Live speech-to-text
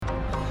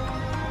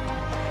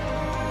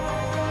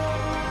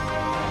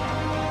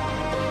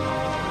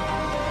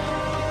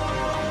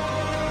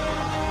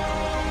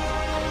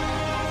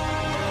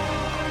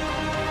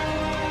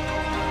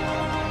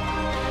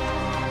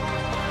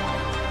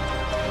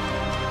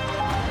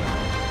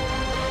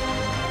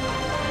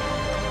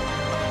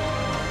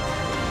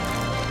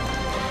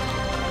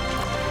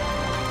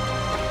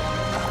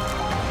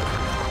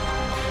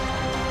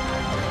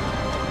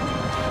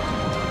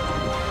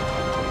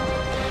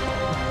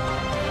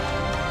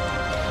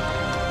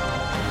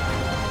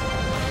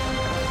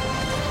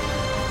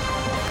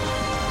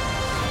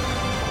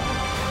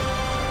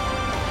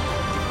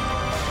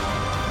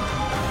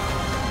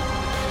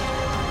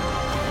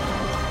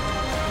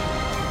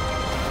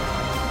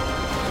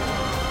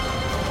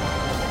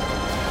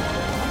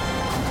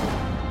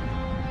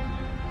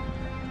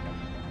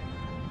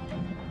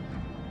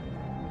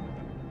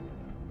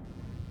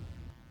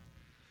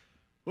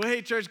Well,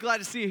 hey, church, glad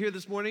to see you here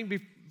this morning.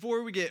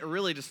 Before we get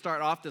really to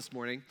start off this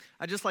morning,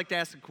 I'd just like to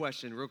ask a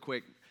question real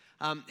quick.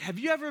 Have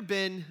you ever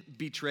been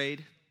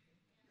betrayed?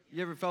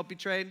 You ever felt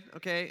betrayed?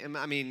 Okay,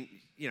 I mean,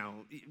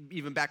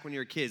 even back when you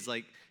were kids,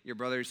 like your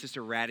brother or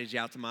sister ratted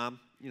you out to mom.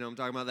 You know what I'm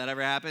talking about? That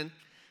ever happened?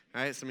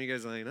 All right, some of you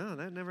guys are like, no,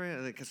 that never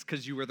happened.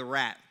 Because you were the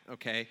rat,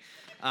 okay?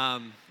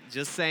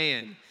 Just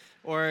saying.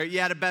 Or you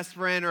had a best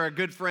friend or a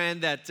good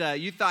friend that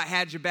you thought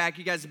had your back.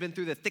 You guys have been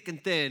through the thick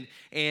and thin,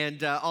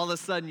 and all of a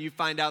sudden you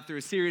find out through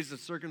a series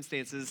of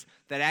circumstances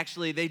that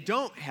actually they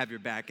don't have your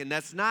back, and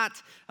that's not,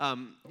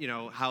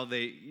 how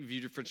they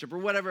viewed your friendship or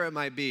whatever it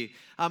might be.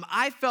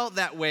 I felt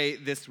that way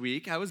this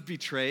week. I was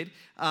betrayed.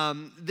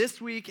 This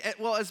week,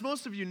 well, as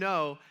most of you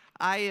know,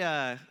 Kate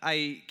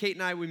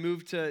and I, we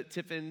moved to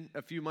Tiffin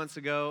a few months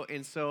ago,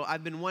 and so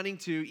I've been wanting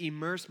to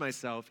immerse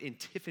myself in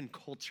Tiffin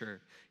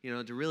culture,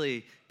 to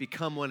really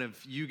become one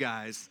of you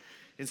guys.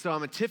 And so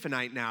I'm a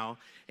Tiffinite now,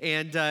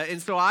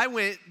 and so I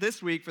went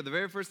this week for the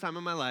very first time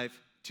in my life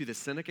to the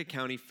Seneca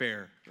County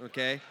Fair,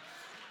 okay?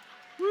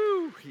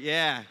 Woo,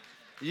 yeah.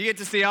 You get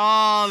to see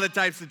all the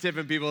types of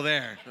Tiffin people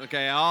there,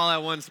 okay, all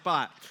at one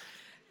spot.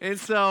 And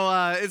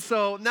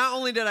so not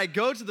only did I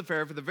go to the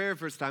fair for the very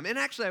first time, and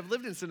actually I've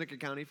lived in Seneca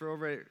County for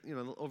over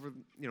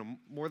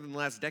more than the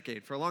last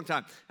decade, for a long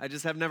time. I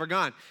just have never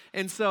gone.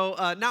 And so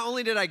not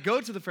only did I go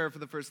to the fair for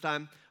the first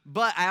time,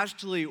 but I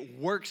actually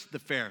worked the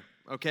fair.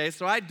 Okay,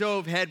 so I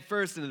dove head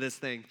first into this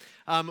thing.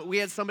 We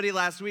had somebody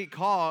last week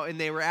call, and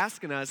they were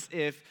asking us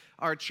if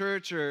our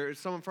church or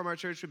someone from our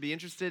church would be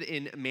interested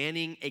in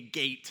manning a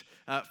gate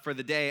for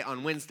the day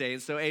on Wednesday.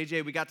 And so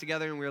AJ, we got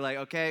together and we were like,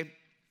 okay.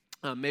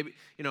 Maybe,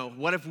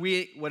 what if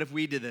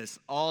we did this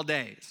all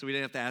day? So we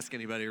didn't have to ask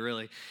anybody,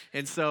 really.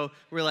 And so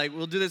we're like,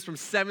 we'll do this from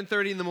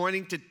 7:30 in the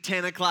morning to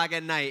 10 o'clock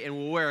at night, and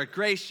we'll wear our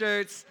gray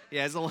shirts.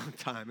 Yeah, it's a long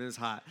time. It was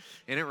hot,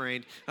 and it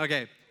rained.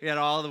 Okay, we had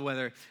all the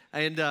weather.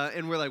 And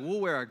we're like,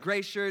 we'll wear our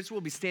gray shirts. We'll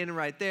be standing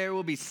right there.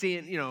 We'll be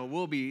seeing,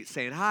 we'll be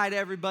saying hi to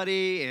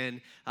everybody,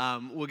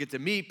 and we'll get to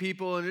meet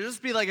people, and it'll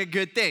just be like a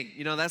good thing.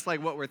 That's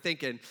like what we're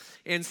thinking.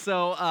 And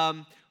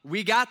so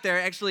we got there.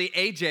 Actually,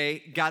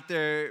 AJ got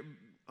there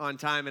on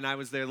time, and I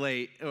was there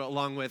late,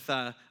 along with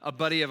a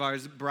buddy of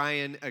ours,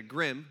 Brian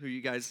Grimm,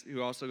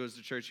 who also goes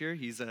to church here.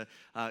 He's a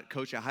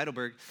coach at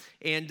Heidelberg,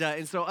 and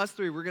so us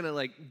three, we're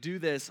gonna do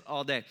this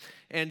all day.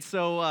 And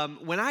so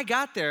when I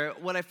got there,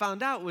 what I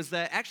found out was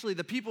that actually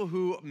the people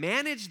who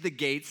manage the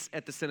gates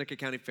at the Seneca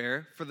County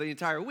Fair for the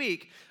entire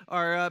week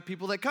are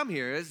people that come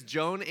here. It's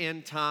Joan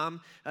and Tom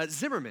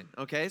Zimmerman.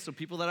 Okay, so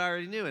people that I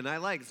already knew and I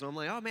like. So I'm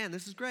like, oh man,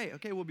 this is great.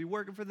 Okay, we'll be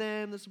working for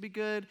them. This will be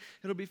good.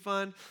 It'll be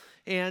fun.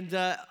 And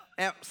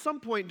at some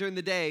point during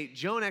the day,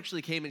 Joan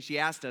actually came and she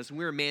asked us, and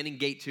we were manning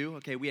gate 2.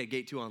 Okay, we had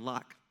gate 2 on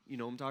lock. You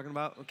know what I'm talking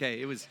about?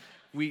 Okay,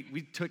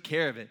 we took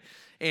care of it.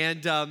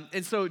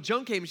 And so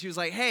Joan came and she was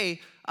like,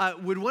 hey,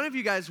 would one of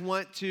you guys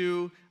want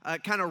to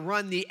kind of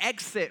run the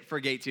exit for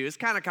gate 2? It's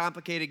kind of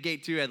complicated.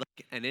 Gate 2 had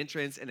like an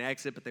entrance and an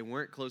exit, but they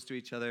weren't close to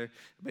each other,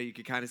 but you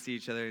could kind of see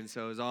each other, and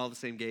so it was all the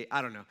same gate.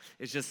 I don't know.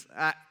 It's just...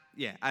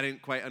 I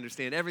didn't quite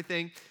understand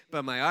everything, but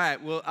I'm like, all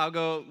right, well, I'll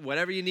go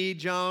whatever you need,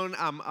 Joan.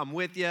 I'm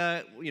with you.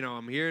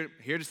 I'm here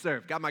to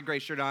serve. Got my gray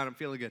shirt on. I'm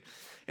feeling good.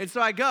 And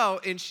so I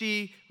go, and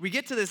we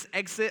get to this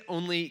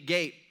exit-only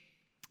gate,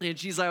 and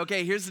she's like,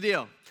 okay, here's the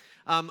deal.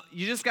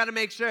 You just got to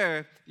make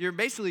sure,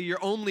 your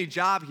only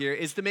job here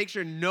is to make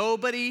sure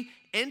nobody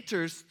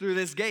enters through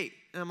this gate.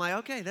 And I'm like,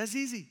 okay, that's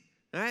easy.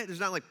 All right, there's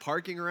not like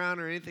parking around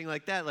or anything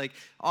like that. Like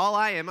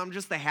I'm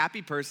just a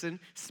happy person,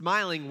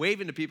 smiling,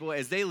 waving to people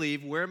as they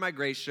leave, wearing my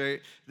gray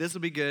shirt. This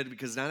will be good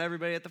because not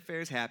everybody at the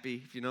fair is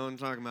happy, if you know what I'm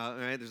talking about. All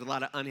right, there's a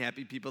lot of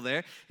unhappy people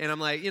there, and I'm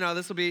like,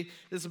 this will be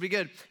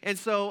good. And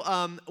so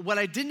what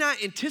I did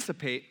not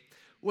anticipate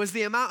was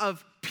the amount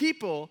of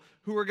people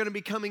who were going to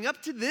be coming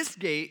up to this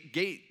gate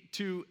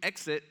 2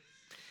 exit,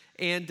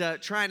 and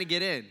trying to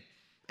get in.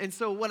 And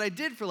so what I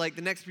did for like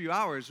the next few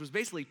hours was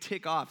basically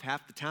tick off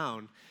half the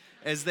town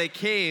as they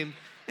came.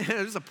 And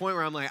there's a point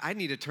where I'm like, I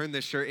need to turn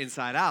this shirt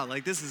inside out.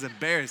 Like, this is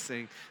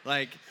embarrassing.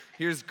 Like,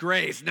 here's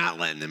Grace not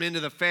letting them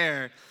into the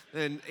fair.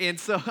 And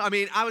so,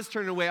 I was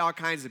turning away all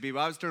kinds of people.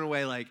 I was turning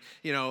away, like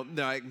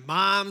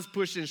moms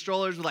pushing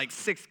strollers with,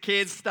 6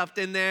 kids stuffed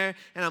in there.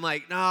 And I'm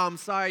like, no, I'm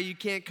sorry, you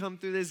can't come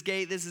through this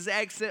gate. This is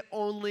exit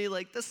only,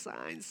 like the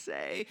signs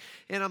say.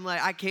 And I'm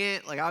like, I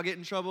can't. I'll get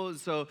in trouble. And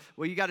so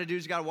what you got to do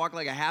is you got to walk,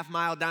 a half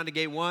mile down to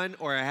gate 1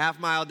 or a half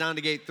mile down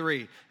to gate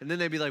 3. And then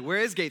they'd be like, where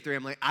is gate 3?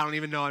 I'm like, I don't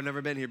even know. I've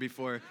never been here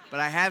before.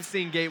 But I have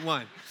seen gate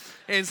 1.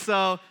 And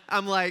so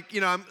I'm like,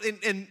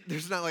 and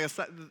there's not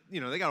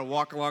they got to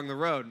walk along the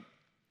road.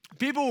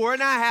 People were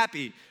not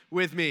happy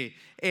with me.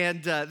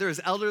 And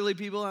there's elderly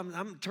people.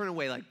 I'm turning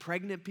away,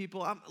 pregnant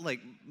people. I'm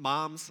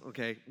moms,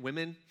 okay,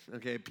 women,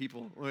 okay,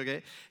 people,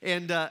 okay.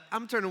 And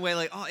I'm turning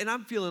away and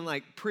I'm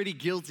feeling pretty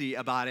guilty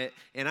about it.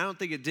 And I don't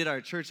think it did our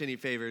church any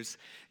favors.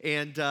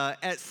 And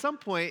at some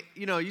point,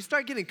 you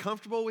start getting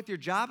comfortable with your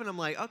job. And I'm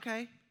like,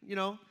 okay,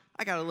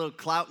 I got a little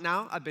clout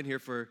now. I've been here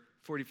for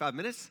 45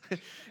 minutes,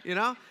 you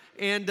know?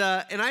 And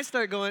I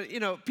start going,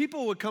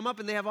 people would come up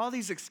and they have all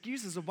these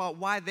excuses about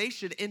why they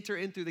should enter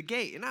in through the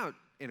gate. And I would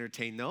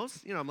entertain those.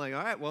 I'm like,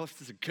 all right, well, if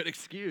this is a good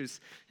excuse,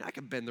 I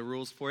can bend the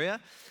rules for you.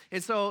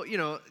 And so,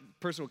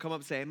 person will come up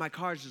and say, hey, my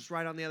car's just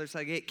right on the other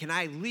side of the gate. Can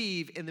I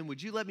leave? And then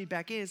would you let me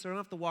back in so I don't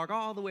have to walk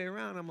all the way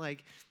around? I'm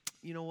like,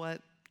 you know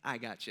what? I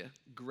got you.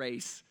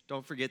 Grace.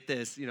 Don't forget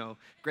this.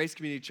 Grace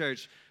Community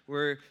Church,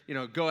 we're,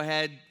 go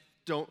ahead.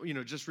 Don't,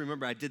 just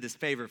remember I did this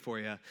favor for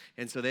you.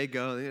 And so they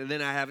go, and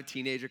then I have a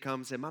teenager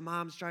come and say, my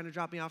mom's trying to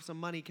drop me off some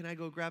money. Can I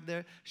go grab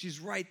there?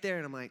 She's right there.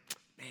 And I'm like,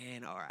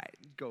 man, all right,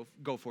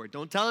 go for it.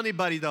 Don't tell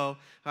anybody though. All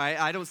right,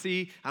 I don't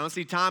see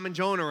Tom and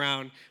Joan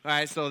around. All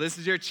right, so this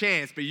is your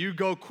chance, but you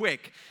go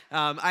quick.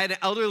 I had an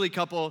elderly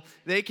couple.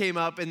 They came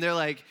up and they're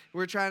like,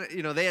 we're trying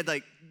to, they had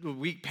like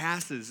week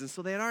passes, and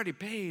so they had already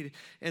paid.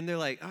 And they're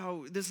like,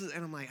 oh, this is,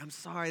 and I'm like, I'm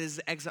sorry, this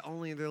is exit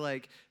only. And they're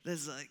like,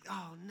 this is like,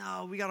 oh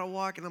no, we gotta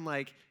walk. And I'm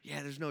like,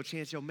 yeah, there's no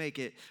chance you'll make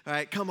it. All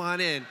right, come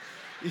on in.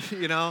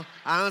 I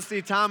don't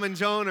see Tom and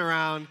Joan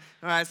around.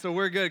 All right, so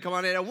we're good. Come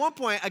on in. At one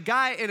point, a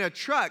guy in a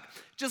truck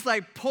just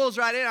like pulls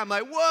right in. I'm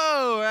like,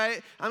 whoa,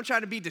 right? I'm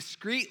trying to be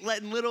discreet,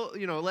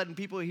 letting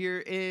people here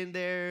in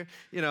there,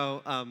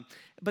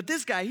 But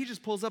this guy, he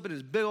just pulls up in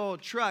his big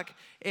old truck,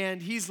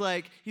 and he's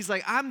like,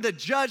 I'm the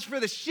judge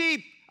for the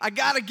sheep. I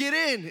gotta get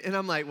in. And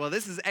I'm like, well,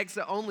 this is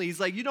exit only.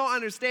 He's like, you don't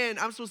understand.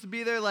 I'm supposed to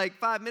be there like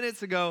 5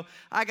 minutes ago.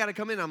 I gotta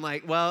come in. I'm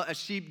like, well, a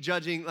sheep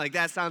judging, like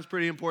that sounds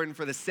pretty important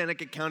for the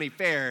Seneca County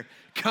Fair.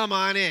 Come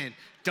on in.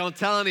 Don't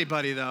tell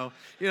anybody though.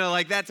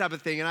 Like that type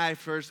of thing. And I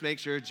first make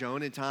sure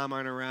Joan and Tom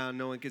aren't around.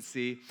 No one can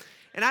see.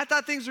 And I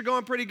thought things were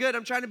going pretty good.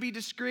 I'm trying to be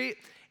discreet.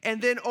 And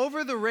then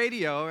over the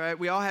radio, right,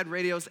 we all had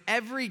radios.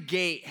 Every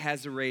gate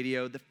has a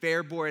radio. The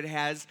fair board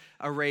has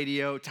a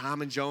radio.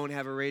 Tom and Joan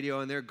have a radio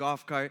in their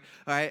golf cart,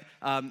 all right?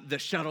 The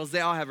shuttles,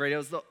 they all have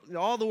radios.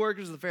 All the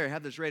workers of the fair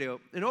have this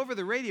radio. And over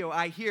the radio,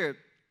 I hear,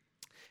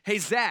 hey,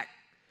 Zach,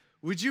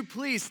 would you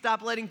please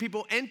stop letting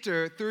people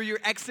enter through your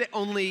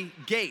exit-only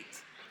gate?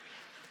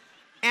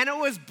 And it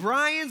was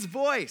Brian's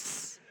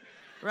voice,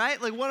 right?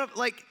 Like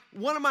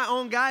one of my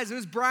own guys. It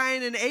was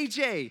Brian and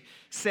AJ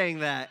saying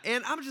that.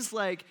 And I'm just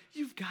like,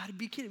 you've got to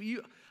be kidding me.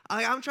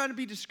 I'm trying to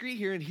be discreet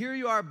here, and here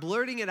you are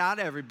blurting it out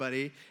to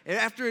everybody. And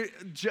after,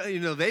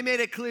 they made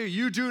it clear,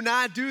 you do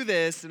not do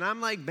this. And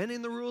I'm like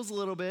bending the rules a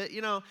little bit,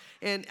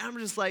 And I'm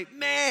just like,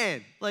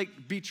 man,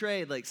 like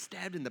betrayed, like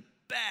stabbed in the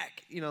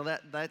back,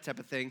 that type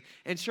of thing.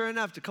 And sure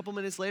enough, a couple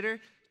minutes later,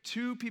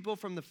 2 people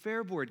from the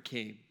fair board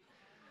came.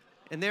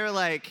 And they were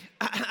like,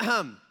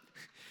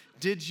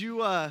 did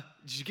you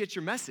get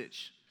your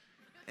message?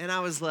 And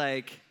I was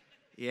like,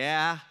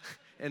 yeah.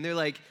 And they're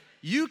like,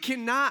 you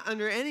cannot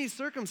under any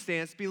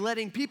circumstance be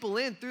letting people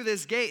in through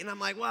this gate. And I'm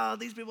like, wow,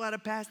 these people had a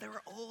pass. They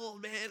were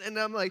old, man. And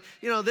I'm like,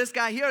 this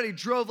guy, he already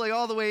drove like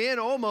all the way in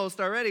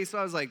almost already. So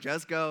I was like,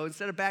 just go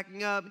instead of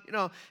backing up,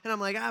 And I'm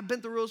like, I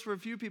bent the rules for a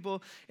few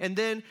people. And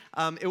then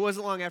it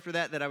wasn't long after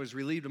that I was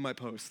relieved of my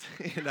post.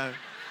 And I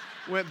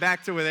went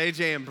back to with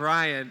AJ and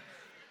Brian.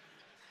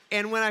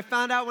 And when I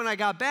found out when I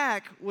got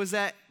back was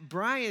that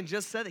Brian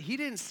just said that he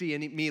didn't see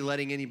me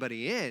letting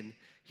anybody in.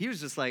 He was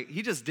just like,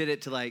 he just did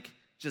it to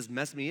just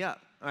mess me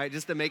up, all right,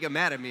 just to make him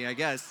mad at me, I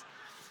guess.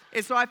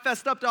 And so I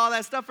fessed up to all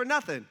that stuff for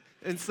nothing.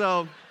 And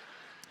so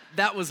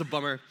that was a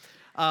bummer.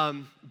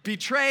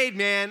 Betrayed,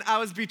 man, I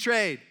was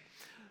betrayed.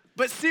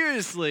 But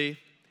seriously,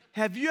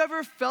 have you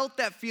ever felt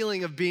that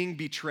feeling of being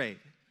betrayed?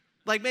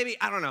 Like maybe,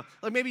 I don't know,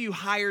 like maybe you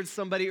hired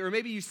somebody or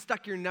maybe you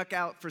stuck your neck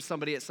out for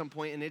somebody at some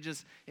point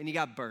and you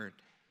got burned.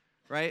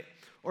 Right?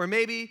 Or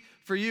maybe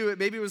for you,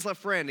 it was a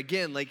friend.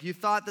 Again, like you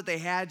thought that they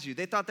had you.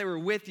 They thought they were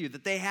with you,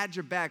 that they had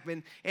your back.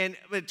 And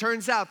it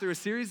turns out through a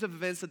series of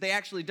events that they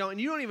actually don't. And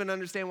you don't even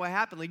understand what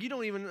happened. Like you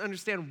don't even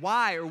understand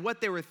why or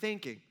what they were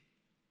thinking.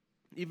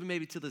 Even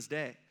maybe to this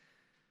day.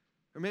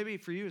 Or maybe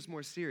for you it's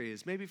more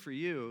serious. Maybe for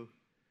you,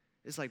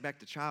 it's like back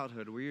to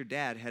childhood where your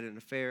dad had an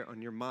affair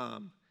on your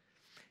mom.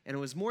 And it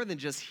was more than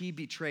just he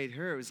betrayed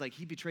her. It was like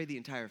he betrayed the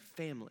entire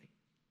family.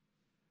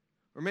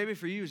 Or maybe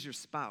for you, it was your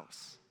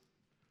spouse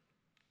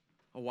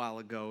a while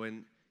ago,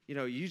 and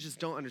you just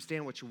don't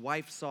understand what your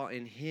wife saw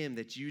in him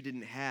that you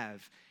didn't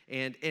have,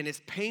 and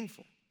it's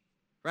painful,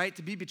 right?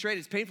 To be betrayed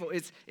is painful.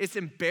 It's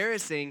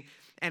embarrassing,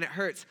 and it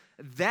hurts.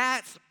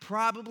 That's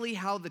probably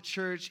how the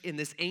church in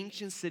this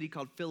ancient city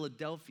called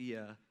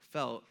Philadelphia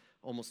felt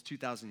almost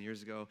 2,000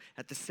 years ago,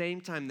 at the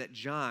same time that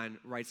John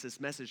writes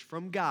this message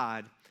from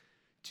God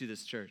to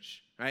this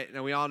church. Right?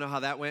 Now, we all know how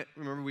that went.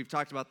 Remember, we've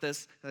talked about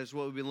this. That's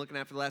what we've been looking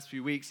at for the last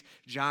few weeks.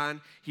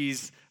 John,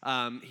 he's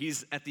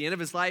at the end of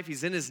his life.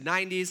 He's in his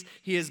 90s.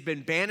 He has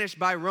been banished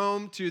by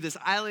Rome to this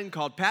island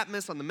called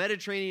Patmos on the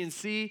Mediterranean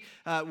Sea,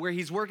 where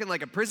he's working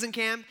like a prison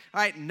camp.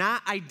 All right,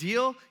 not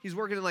ideal. He's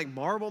working in like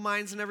marble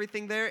mines and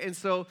everything there. And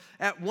so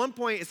at one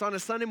point, it's on a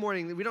Sunday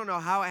morning. We don't know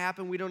how it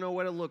happened. We don't know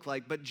what it looked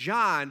like. But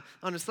John,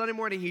 on a Sunday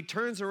morning, he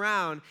turns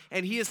around,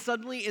 and he is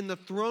suddenly in the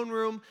throne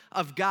room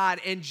of God.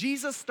 And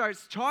Jesus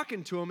starts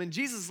talking to him, and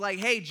Jesus is like,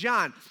 hey,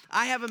 John,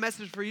 I have a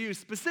message for you.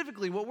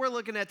 Specifically, what we're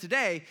looking at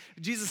today,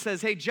 Jesus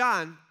says, hey,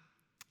 John,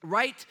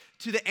 write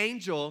to the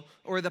angel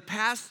or the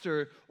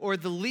pastor or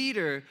the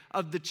leader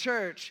of the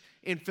church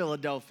in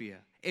Philadelphia.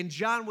 And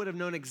John would have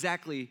known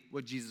exactly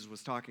what Jesus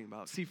was talking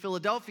about. See,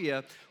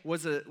 Philadelphia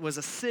was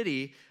a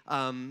city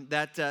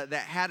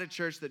that had a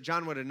church that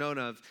John would have known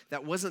of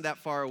that wasn't that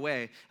far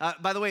away.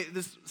 By the way,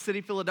 this city,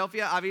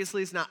 Philadelphia,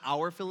 obviously is not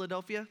our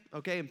Philadelphia,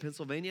 okay, in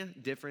Pennsylvania,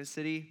 different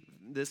city.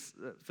 This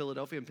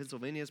Philadelphia in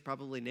Pennsylvania is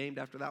probably named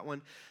after that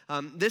one.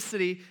 This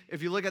city,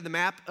 if you look at the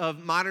map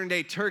of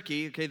modern-day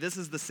Turkey, okay, this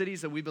is the cities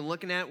that we've been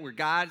looking at where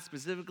God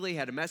specifically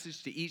had a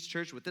message to each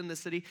church within the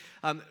city.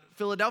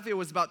 Philadelphia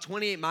was about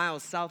 28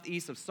 miles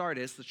southeast of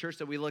Sardis, the church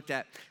that we looked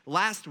at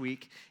last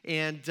week,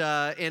 and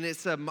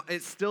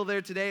it's still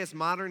there today. It's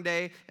modern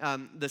day.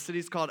 The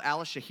city's called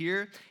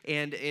Al-Shahir,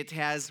 and it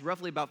has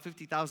roughly about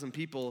 50,000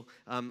 people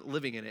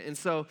living in it. And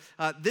so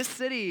this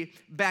city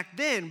back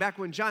then, back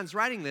when John's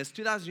writing this,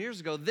 2,000 years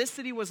ago, this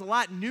city was a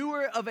lot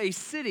newer of a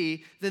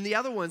city than the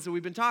other ones that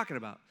we've been talking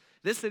about.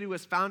 This city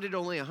was founded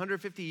only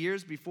 150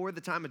 years before the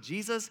time of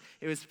Jesus.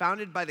 It was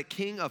founded by the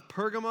king of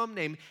Pergamum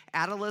named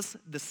Attalus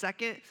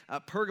II.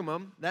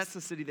 Pergamum, that's the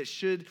city that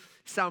should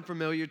sound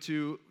familiar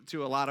to a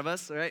lot of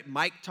us, all right?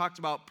 Mike talked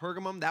about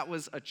Pergamum. That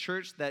was a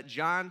church that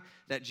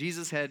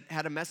Jesus had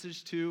a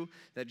message to,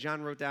 that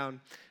John wrote down,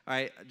 all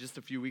right, just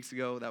a few weeks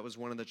ago. That was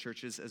one of the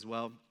churches as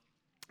well.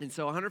 And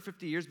so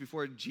 150 years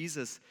before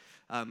Jesus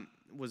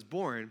was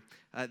born,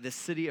 the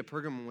city of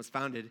Pergamum was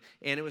founded,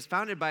 and it was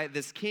founded by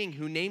this king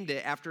who named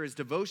it after his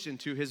devotion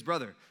to his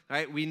brother.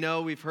 Right?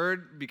 We've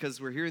heard,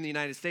 because we're here in the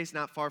United States,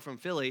 not far from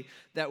Philly,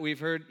 that we've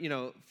heard,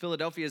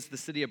 Philadelphia is the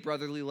city of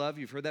brotherly love.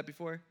 You've heard that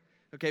before?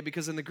 Okay,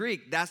 because in the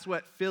Greek, that's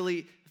what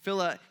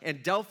Phila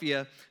and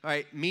Delphia, all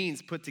right,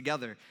 means put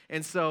together.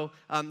 And so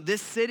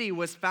this city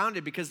was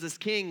founded because this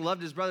king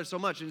loved his brother so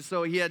much, and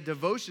so he had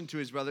devotion to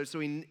his brother, so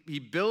he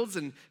builds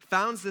and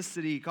founds this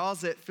city. He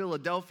calls it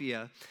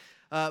Philadelphia.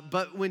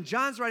 But when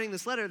John's writing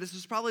this letter, this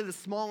was probably the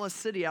smallest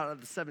city out of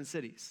the 7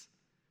 cities,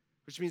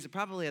 which means it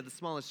probably had the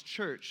smallest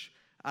church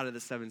out of the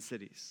 7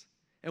 cities.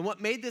 And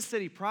what made this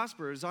city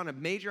prosper is on a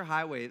major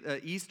highway,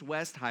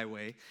 east-west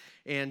highway,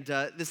 and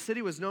the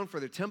city was known for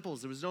their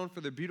temples. It was known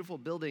for their beautiful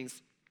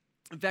buildings.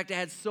 In fact, it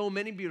had so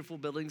many beautiful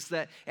buildings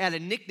that it had a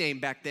nickname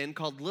back then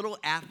called Little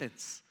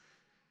Athens.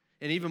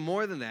 And even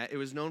more than that, it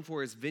was known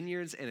for its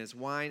vineyards and its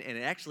wine, and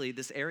actually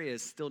this area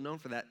is still known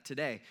for that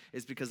today.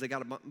 It's because they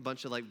got a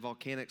bunch of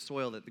volcanic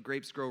soil that the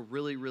grapes grow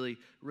really, really,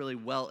 really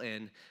well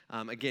in,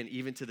 again,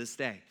 even to this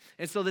day.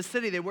 And so this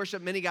city, they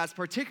worship many gods,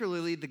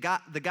 particularly the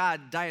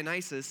god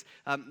Dionysus,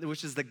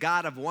 which is the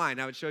god of wine.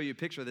 I would show you a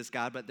picture of this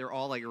god, but they're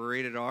all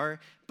rated R.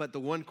 But the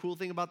one cool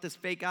thing about this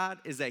fake god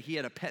is that he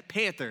had a pet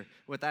panther,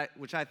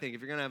 which I think if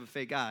you're going to have a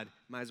fake god,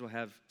 might as well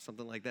have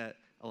something like that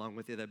along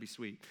with you. That'd be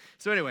sweet.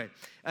 So anyway,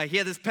 he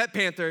had this pet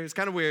panther. It's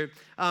kind of weird.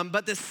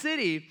 But the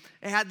city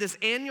had this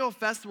annual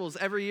festivals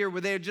every year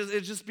where it'd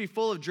just be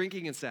full of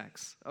drinking and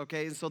sex.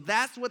 Okay, and so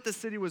that's what the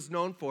city was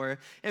known for.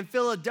 And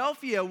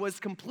Philadelphia was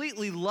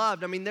completely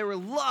loved. I mean, they were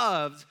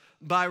loved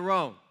by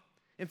Rome.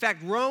 In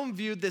fact, Rome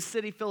viewed this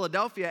city,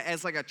 Philadelphia,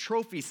 as like a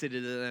trophy city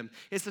to them.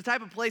 It's the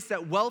type of place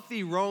that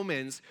wealthy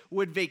Romans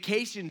would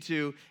vacation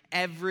to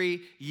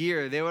every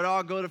year. They would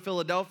all go to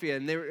Philadelphia,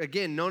 and they were,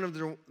 again,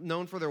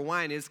 known for their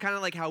wine. It's kind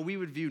of like how we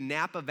would view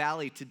Napa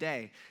Valley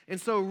today. And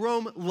so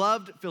Rome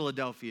loved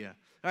Philadelphia.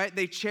 All right,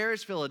 they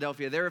cherished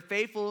Philadelphia. They were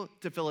faithful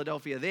to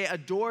Philadelphia. They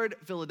adored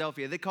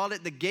Philadelphia. They called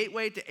it the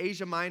gateway to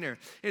Asia Minor.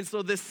 And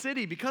so this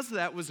city, because of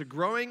that, was a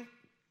growing,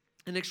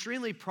 an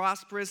extremely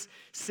prosperous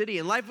city.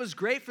 And life was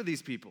great for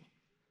these people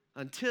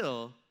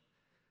until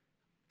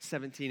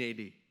 17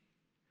 AD.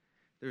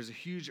 There was a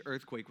huge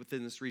earthquake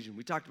within this region.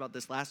 We talked about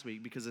this last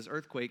week because this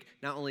earthquake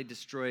not only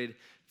destroyed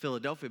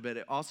Philadelphia, but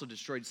it also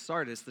destroyed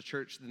Sardis, the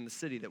church in the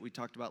city that we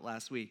talked about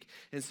last week.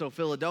 And so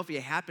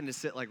Philadelphia happened to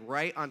sit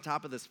right on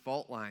top of this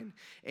fault line.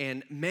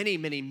 And many,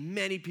 many,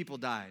 many people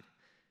died.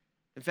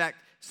 In fact,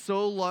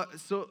 so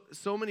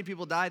many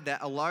people died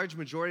that a large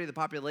majority of the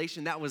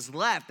population that was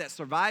left, that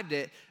survived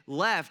it,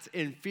 left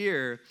in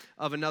fear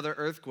of another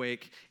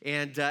earthquake.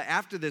 And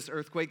after this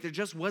earthquake, there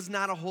just was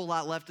not a whole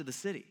lot left of the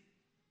city.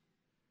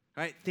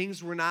 Right?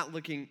 Things were not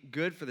looking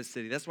good for the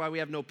city. That's why we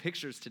have no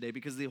pictures today,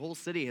 because the whole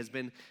city has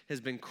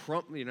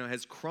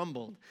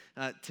crumbled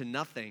to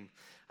nothing.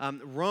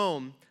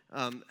 Rome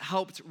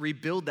helped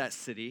rebuild that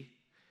city,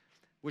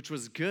 which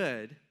was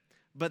good.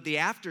 But the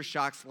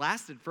aftershocks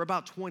lasted for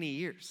about 20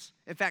 years.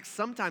 In fact,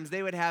 sometimes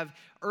they would have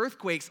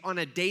earthquakes on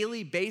a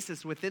daily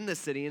basis within the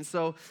city. And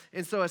so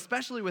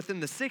especially within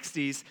the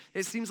 60s,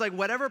 it seems like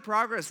whatever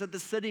progress that the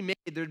city made,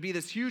 there'd be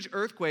this huge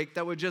earthquake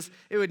that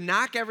would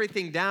knock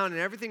everything down, and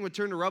everything would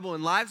turn to rubble,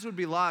 and lives would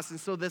be lost. And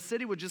so the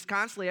city would just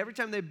constantly, every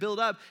time they build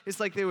up,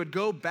 it's like they would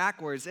go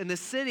backwards. And the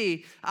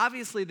city,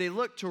 obviously, they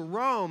looked to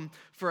Rome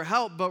for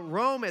help. But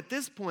Rome, at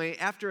this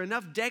point, after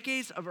enough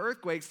decades of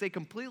earthquakes, they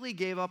completely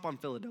gave up on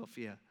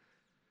Philadelphia.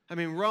 I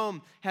mean,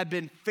 Rome had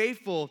been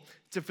faithful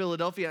to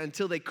Philadelphia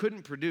until they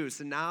couldn't produce.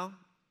 And now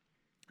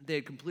they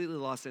had completely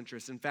lost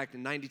interest. In fact,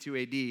 in 92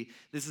 AD,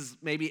 this is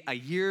maybe a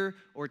year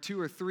or 2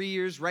 or 3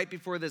 years right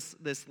before this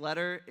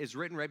letter is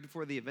written, right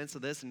before the events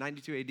of this, in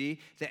 92 AD,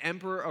 the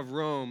emperor of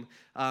Rome,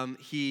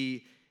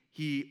 he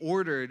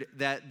ordered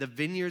that the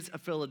vineyards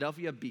of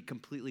Philadelphia be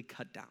completely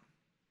cut down.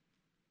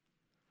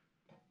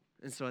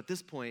 And so at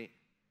this point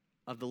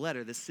of the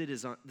letter, the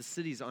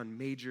city's on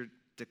major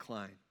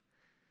decline.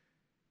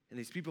 And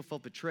these people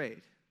felt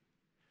betrayed.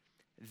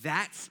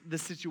 That's the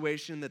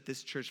situation that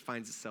this church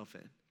finds itself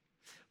in.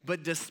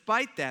 But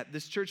despite that,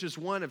 this church is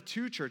one of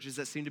 2 churches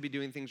that seem to be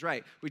doing things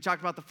right. We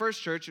talked about the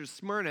first church, it was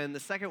Smyrna, in the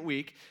second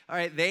week. All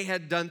right, they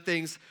had done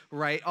things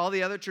right. All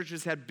the other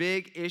churches had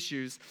big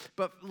issues.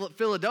 But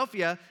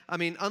Philadelphia,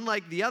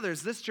 unlike the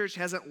others, this church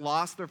hasn't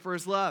lost their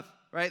first love.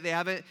 Right? They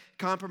haven't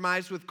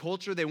compromised with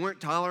culture. They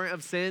weren't tolerant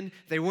of sin.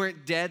 They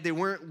weren't dead. They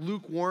weren't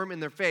lukewarm in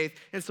their faith.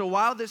 And so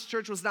while this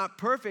church was not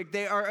perfect,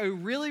 they are a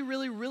really,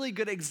 really, really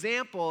good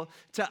example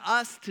to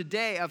us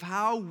today of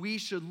how we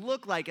should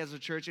look like as a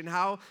church and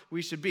how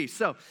we should be.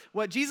 So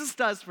what Jesus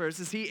does first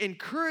is he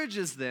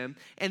encourages them,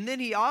 and then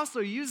he also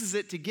uses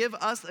it to give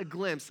us a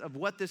glimpse of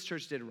what this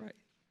church did right.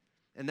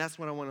 And that's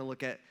what I want to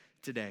look at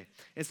today.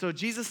 And so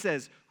Jesus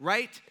says,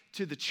 write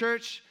to the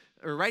church,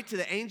 or write to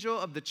the angel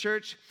of the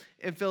church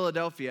in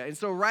Philadelphia. And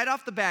so right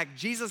off the bat,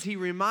 Jesus, he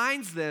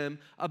reminds them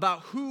about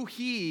who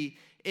he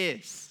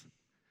is.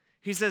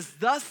 He says,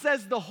 thus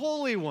says the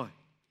Holy One,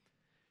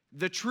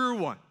 the true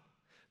one,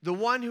 the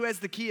one who has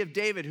the key of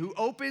David, who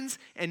opens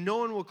and no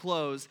one will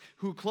close,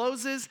 who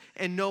closes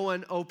and no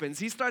one opens.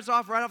 He starts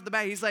off right off the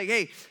bat. He's like,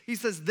 hey, he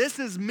says, this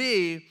is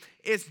me.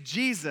 It's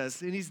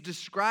Jesus. And he's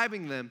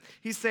describing them.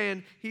 He's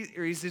saying,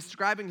 he's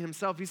describing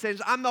himself. He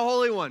says, I'm the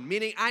Holy One,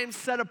 meaning I am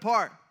set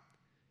apart.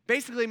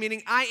 Basically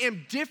meaning I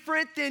am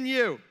different than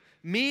you.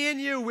 Me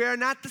and you, we are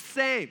not the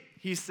same,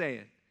 he's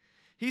saying.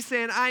 He's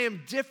saying I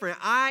am different.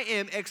 I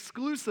am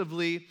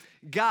exclusively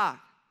God.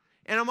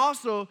 And I'm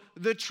also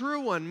the true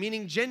one,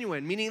 meaning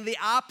genuine, meaning the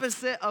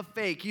opposite of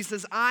fake. He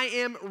says I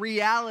am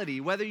reality.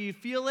 Whether you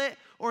feel it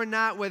or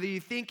not, whether you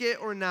think it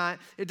or not,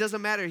 it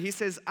doesn't matter. He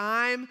says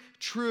I'm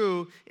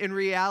true in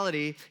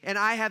reality, and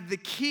I have the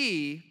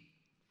key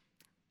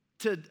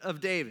of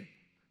David.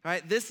 All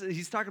right,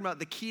 he's talking about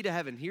the key to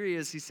heaven. Here he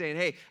is. He's saying,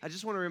 hey, I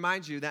just want to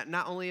remind you that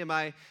not only am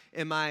I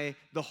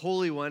the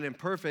Holy One and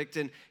perfect,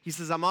 and he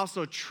says I'm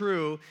also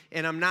true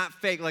and I'm not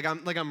fake, like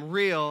I'm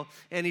real.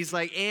 And he's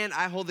like, and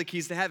I hold the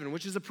keys to heaven,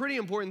 which is a pretty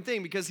important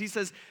thing because he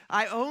says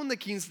I own the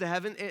keys to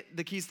heaven,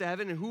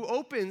 and who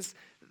opens,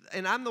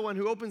 and I'm the one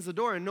who opens the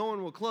door, and no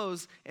one will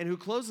close, and who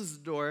closes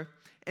the door,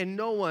 and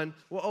no one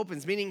will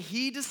open. Meaning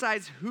he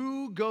decides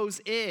who goes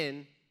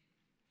in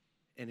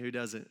and who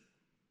doesn't.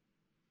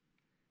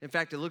 In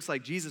fact, it looks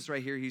like Jesus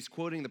right here, he's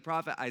quoting the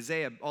prophet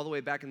Isaiah all the way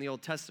back in the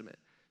Old Testament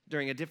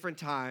during a different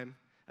time,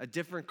 a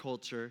different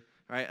culture,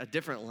 right, a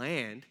different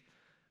land.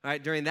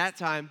 Right, during that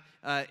time,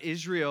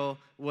 Israel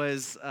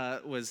was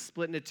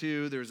split into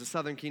 2. There was a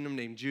southern kingdom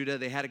named Judah.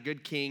 They had a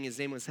good king. His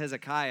name was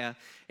Hezekiah.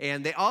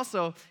 And they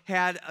also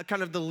had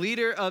kind of the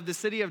leader of the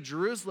city of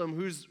Jerusalem,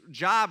 whose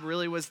job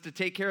really was to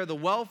take care of the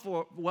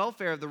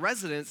welfare of the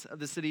residents of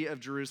the city of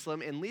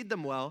Jerusalem and lead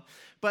them well.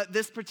 But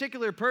this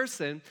particular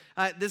person,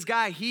 this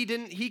guy,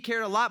 he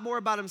cared a lot more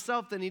about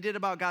himself than he did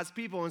about God's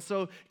people. And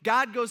so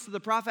God goes to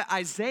the prophet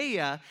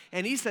Isaiah,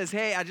 and he says,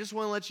 hey, I just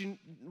want to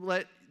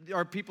let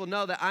our people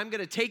know that I'm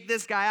going to take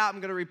this guy out. I'm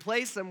going to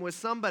replace him with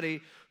somebody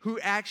who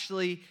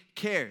actually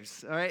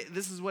cares. All right,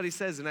 this is what he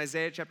says in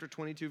Isaiah chapter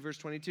 22, verse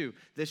 22.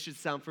 This should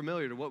sound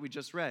familiar to what we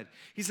just read.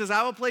 He says,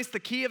 I will place the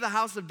key of the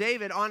house of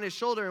David on his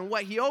shoulder, and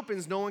what he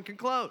opens, no one can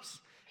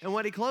close. And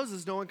what he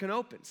closes, no one can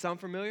open. Sound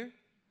familiar?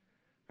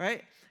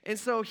 Right? And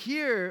so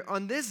here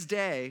on this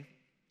day,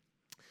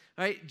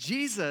 right,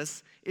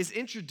 Jesus is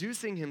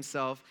introducing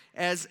himself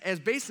as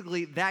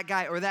basically that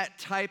guy or that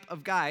type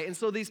of guy. And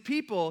so these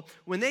people,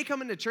 when they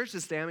come into church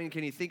this day,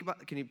 can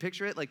you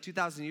picture it? Like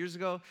 2,000 years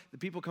ago, the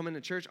people come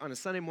into church on a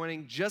Sunday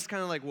morning, just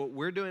kind of like what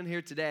we're doing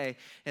here today.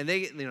 And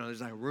they,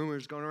 there's like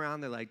rumors going around.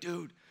 They're like,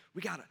 dude,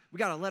 we got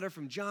a letter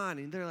from John.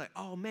 And they're like,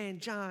 oh man,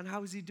 John,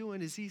 how is he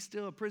doing? Is he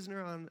still a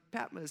prisoner on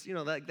Patmos?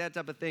 Like that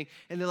type of thing.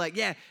 And they're like,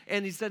 yeah.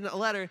 And he sent a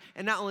letter.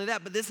 And not only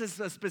that, but this is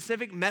a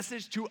specific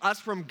message to us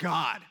from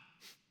God.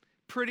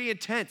 Pretty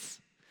intense.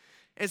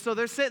 And so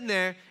they're sitting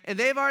there, and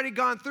they've already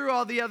gone through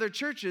all the other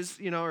churches,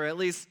 or at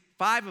least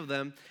 5 of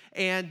them,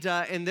 and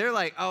they're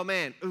like, oh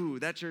man,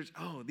 that church,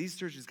 these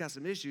churches got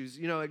some issues,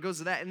 it goes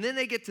to that. And then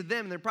they get to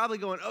them, and they're probably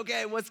going,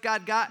 okay, what's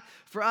God got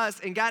for us?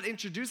 And God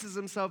introduces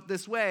himself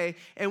this way,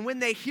 and when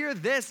they hear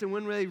this, and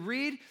when they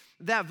read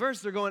that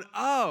verse, they're going,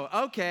 oh,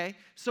 okay,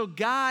 so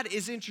God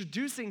is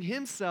introducing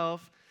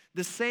himself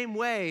the same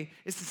way.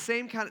 It's the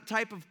same kind of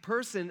type of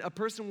person, a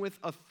person with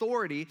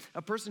authority,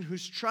 a person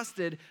who's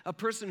trusted, a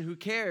person who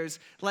cares,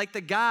 like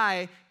the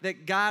guy that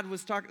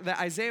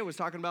Isaiah was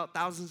talking about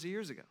thousands of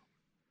years ago.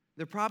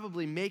 They're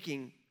probably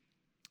making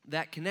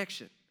that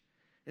connection.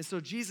 And so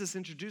Jesus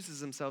introduces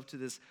himself to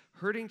this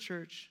hurting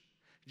church,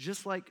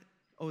 just like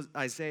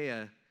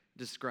Isaiah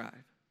described.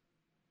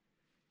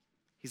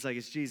 He's like,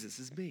 it's Jesus,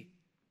 it's me.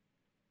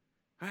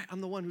 Right?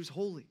 I'm the one who's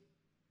holy,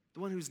 the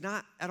one who's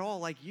not at all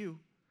like you,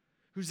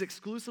 who's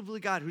exclusively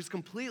God, who's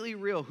completely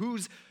real, who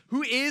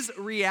is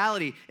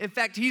reality. In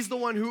fact, he's the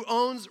one who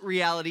owns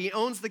reality. He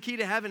owns the key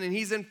to heaven, and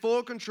he's in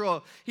full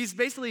control. He's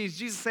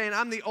Jesus saying,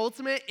 I'm the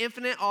ultimate,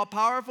 infinite,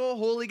 all-powerful,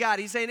 holy God.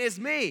 He's saying, it's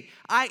me.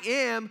 I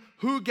am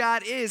who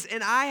God is,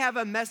 and I have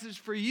a message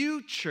for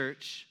you,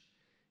 church,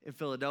 in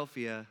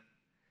Philadelphia.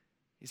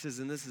 He says,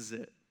 and this is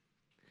it.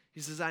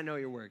 He says, I know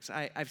your works.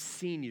 I've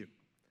seen you.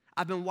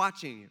 I've been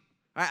watching you.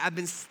 All right, I've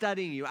been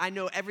studying you. I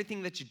know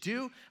everything that you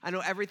do. I know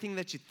everything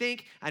that you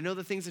think. I know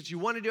the things that you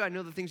want to do. I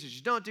know the things that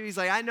you don't do. He's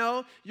like, I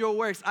know your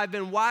works. I've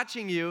been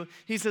watching you.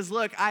 He says,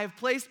 look, I have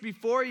placed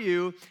before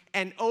you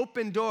an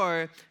open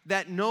door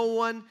that no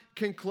one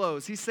can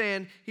close. He's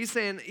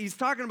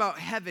talking about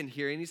heaven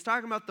here, and he's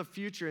talking about the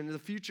future, and the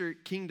future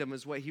kingdom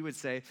is what he would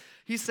say.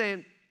 He's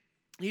saying,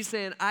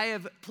 I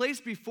have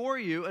placed before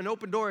you an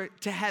open door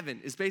to heaven,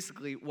 is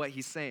basically what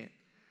he's saying,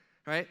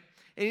 right?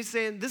 And he's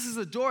saying this is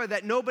a door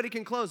that nobody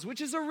can close,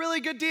 which is a really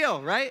good deal,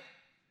 right?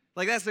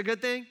 Like that's a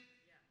good thing?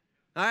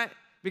 Yeah. All right?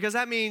 Because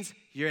that means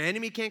your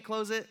enemy can't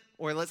close it,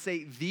 or let's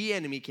say the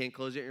enemy can't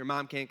close it, your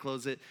mom can't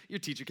close it, your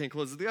teacher can't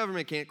close it, the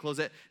government can't close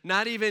it,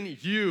 not even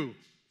you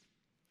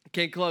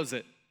can close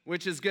it,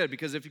 which is good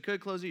because if you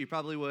could close it, you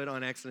probably would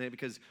on accident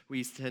because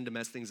we tend to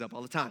mess things up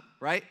all the time,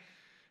 right?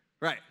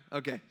 Right,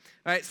 okay.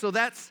 All right, so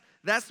that's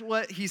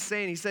what he's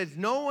saying. He says,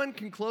 no one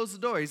can close the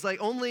door. He's like,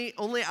 only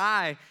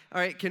I, all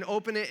right, can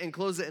open it and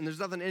close it, and there's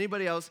nothing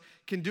anybody else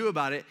can do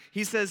about it.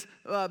 He says,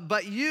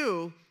 but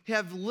you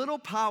have little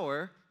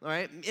power, all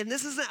right? And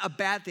this isn't a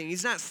bad thing.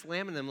 He's not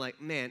slamming them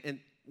like, man, and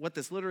what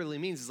this literally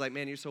means is like,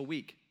 man, you're so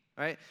weak,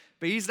 all right?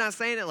 But he's not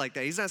saying it like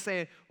that. He's not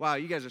saying, wow,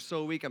 you guys are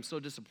so weak. I'm so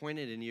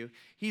disappointed in you.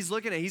 He's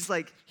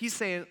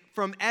saying,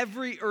 from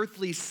every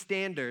earthly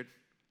standard,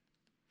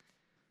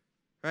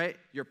 right,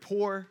 you're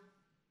poor.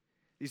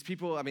 These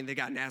people, I mean, they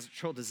got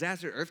natural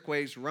disaster,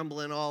 earthquakes,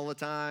 rumbling all the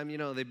time. You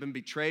know, they've been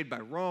betrayed by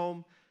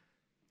Rome.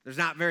 There's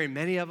not very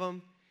many of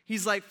them.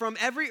 He's like, from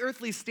every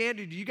earthly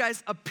standard, you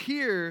guys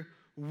appear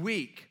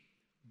weak,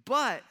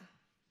 but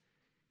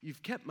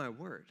you've kept my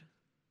word,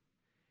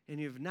 and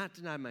you have not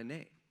denied my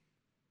name.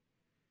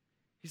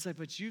 He's like,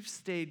 but you've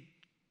stayed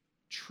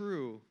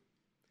true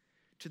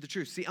to the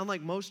truth. See,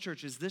 unlike most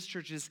churches, this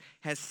church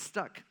has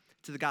stuck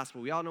to the gospel.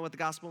 We all know what the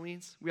gospel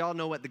means. We all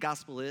know what the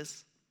gospel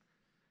is.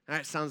 All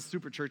right, sounds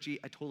super churchy.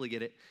 I totally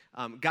get it.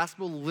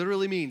 Gospel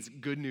literally means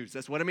good news.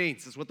 That's what it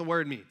means. That's what the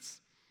word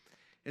means.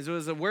 And so it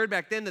was a word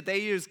back then that they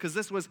used because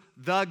this was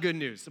the good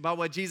news about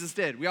what Jesus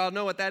did. We all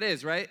know what that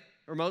is, right?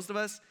 Or most of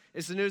us.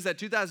 It's the news that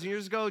 2,000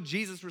 years ago,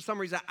 Jesus, for some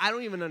reason, I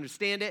don't even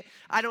understand it.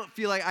 I don't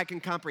feel like I can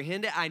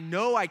comprehend it. I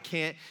know I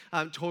can't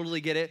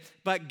totally get it.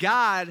 But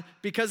God,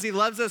 because he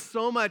loves us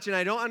so much, and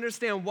I don't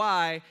understand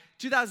why,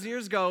 2,000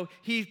 years ago,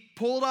 he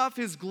pulled off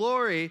his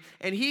glory,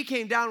 and he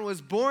came down,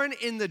 was born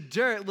in the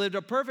dirt, lived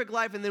a perfect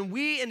life, and then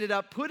we ended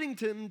up putting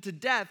him to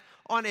death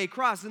on a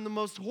cross in the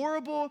most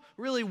horrible,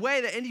 really,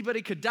 way that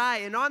anybody could die.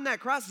 And on that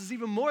cross is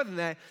even more than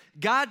that.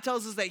 God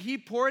tells us that he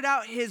poured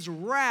out his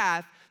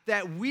wrath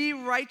that we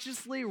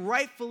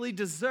rightfully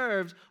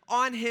deserved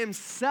on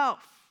himself.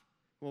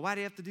 Well, why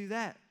do you have to do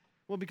that?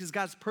 Well, because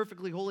God's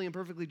perfectly holy and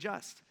perfectly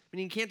just. I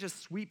mean, he can't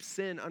just sweep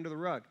sin under the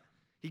rug.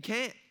 He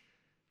can't.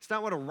 It's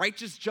not what a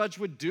righteous judge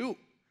would do.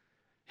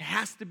 It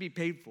has to be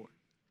paid for.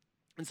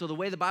 And so the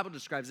way the Bible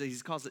describes it, he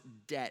calls it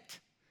debt,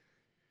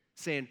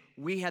 saying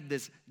we had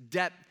this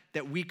debt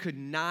that we could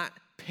not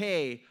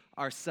pay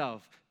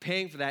ourselves.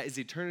 Paying for that is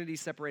eternity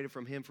separated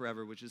from him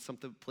forever, which is some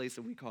place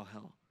that we call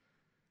hell.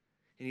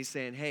 And he's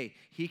saying, hey,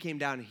 he came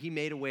down and he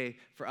made a way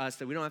for us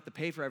that we don't have to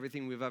pay for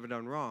everything we've ever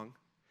done wrong,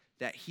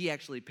 that he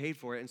actually paid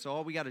for it. And so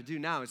all we got to do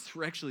now is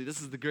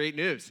this is the great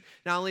news.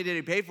 Not only did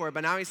he pay for it,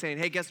 but now he's saying,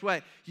 hey, guess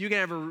what? You can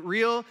have a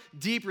real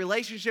deep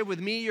relationship with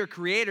me, your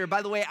creator.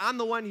 By the way, I'm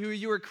the one who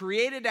you were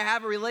created to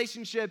have a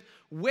relationship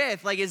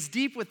with, like it's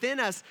deep within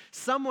us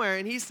somewhere.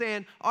 And he's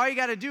saying, all you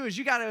got to do is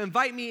you got to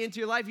invite me into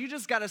your life. You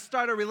just got to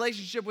start a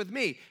relationship with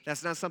me.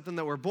 That's not something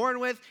that we're born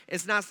with.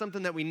 It's not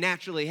something that we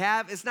naturally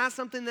have. It's not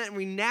something that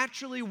we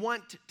naturally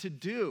want to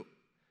do.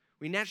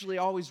 We naturally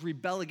always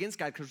rebel against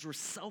God because we're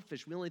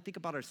selfish. We only think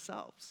about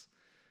ourselves.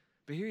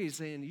 But here he's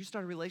saying, you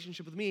start a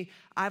relationship with me.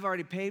 I've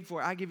already paid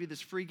for it. I give you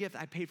this free gift.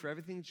 I paid for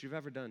everything that you've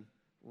ever done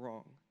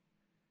wrong.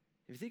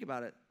 If you think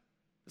about it,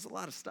 there's a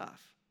lot of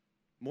stuff,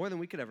 more than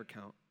we could ever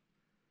count.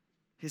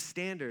 His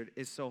standard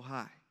is so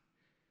high.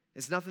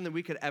 It's nothing that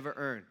we could ever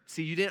earn.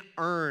 See, you didn't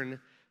earn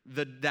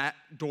that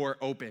door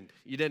opened.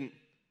 You didn't.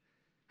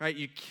 Right?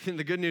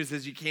 The good news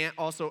is you can't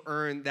also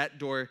earn that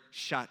door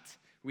shut.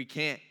 We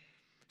can't.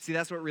 See,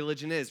 that's what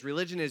religion is.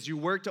 Religion is you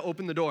work to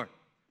open the door,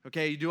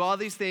 okay? You do all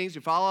these things.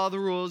 You follow all the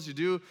rules. You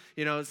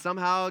do,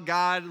 somehow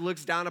God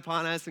looks down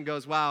upon us and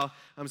goes, wow,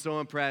 I'm so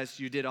impressed.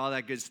 You did all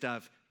that good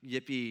stuff.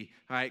 Yippee.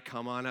 All right,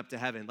 come on up to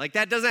heaven. Like,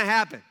 that doesn't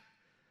happen,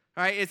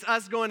 all right? It's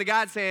us going to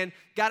God saying,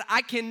 God,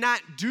 I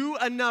cannot do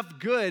enough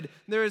good.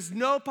 There is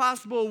no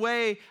possible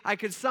way I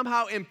could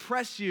somehow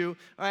impress you,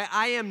 all right?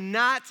 I am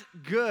not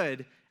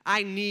good.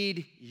 I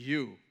need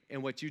you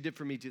and what you did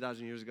for me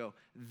 2,000 years ago.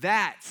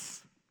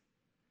 That's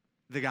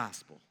the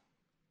gospel.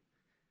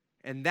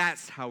 And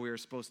that's how we are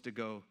supposed to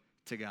go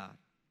to God.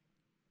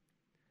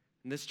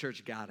 And this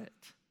church got it.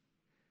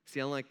 See,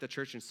 unlike the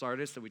church in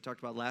Sardis that we talked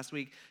about last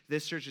week,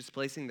 this church is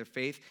placing their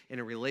faith in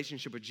a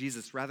relationship with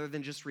Jesus rather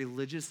than just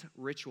religious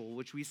ritual,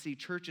 which we see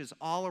churches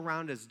all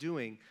around us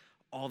doing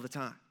all the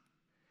time.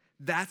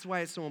 That's why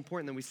it's so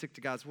important that we stick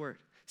to God's word.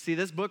 See,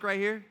 this book right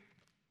here,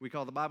 we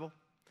call the Bible.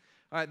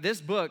 All right,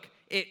 this book,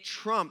 it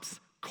trumps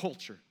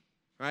culture,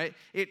 right?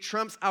 It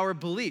trumps our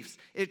beliefs.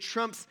 It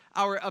trumps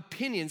our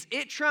opinions.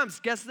 It trumps,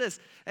 guess this,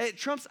 it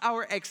trumps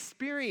our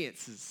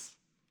experiences.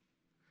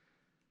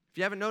 If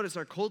you haven't noticed,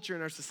 our culture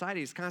and our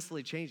society is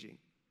constantly changing.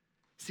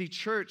 See,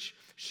 church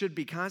should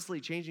be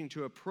constantly changing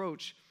to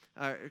approach,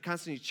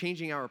 constantly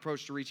changing our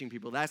approach to reaching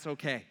people. That's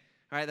okay.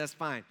 All right, that's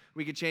fine.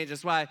 We could change.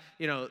 That's why,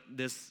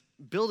 this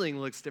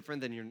building looks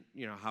different than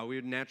how we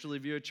would naturally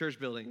view a church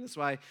building. That's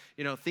why,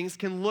 things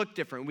can look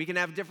different. We can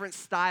have different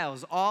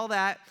styles. All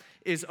that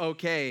is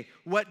okay.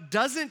 What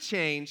doesn't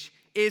change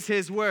is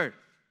his word.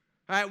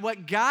 All right,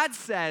 what God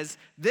says,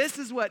 this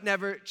is what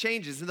never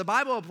changes. And the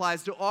Bible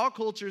applies to all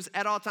cultures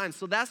at all times.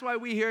 So that's why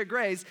we here at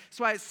Grace, that's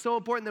why it's so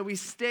important that we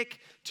stick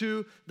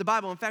to the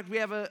Bible. In fact, we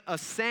have a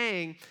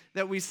saying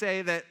that we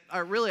say that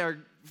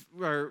our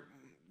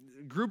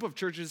group of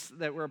churches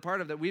that we're a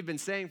part of that we've been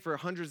saying for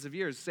hundreds of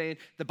years, saying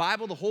the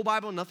Bible, the whole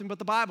Bible, nothing but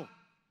the Bible.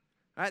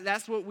 All right,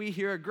 that's what we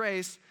here at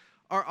Grace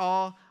are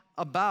all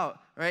about,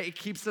 right? It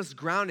keeps us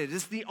grounded.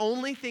 It's the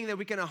only thing that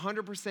we can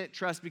 100%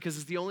 trust because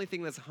it's the only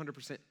thing that's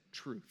 100%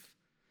 truth.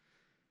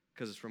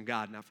 Because it's from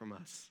God, not from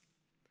us.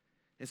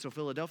 And so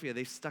Philadelphia,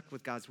 they stuck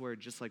with God's word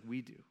just like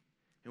we do.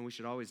 And we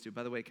should always do.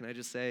 By the way, can I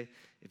just say,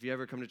 if you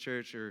ever come to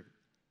church or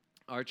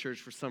our church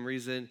for some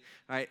reason,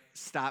 all right,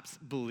 stops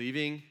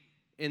believing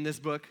in this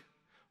book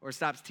or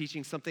stops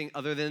teaching something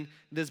other than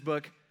this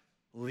book,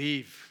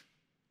 leave.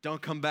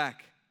 Don't come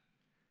back.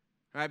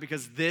 All right,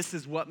 because this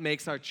is what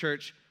makes our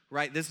church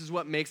right. This is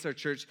what makes our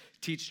church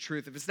teach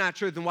truth. If it's not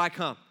truth, then why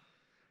come?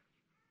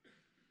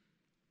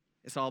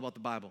 It's all about the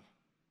Bible.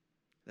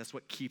 That's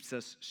what keeps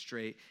us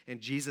straight. And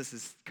Jesus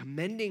is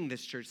commending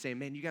this church, saying,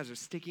 man, you guys are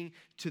sticking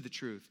to the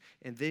truth.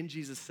 And then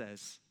Jesus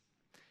says,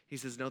 he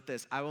says, note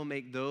this, I will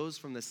make those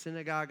from the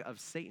synagogue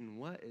of Satan.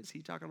 What is he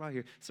talking about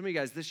here? Some of you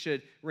guys, this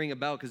should ring a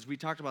bell because we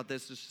talked about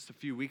this just a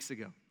few weeks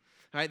ago.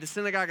 All right, the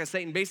synagogue of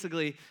Satan,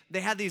 basically, they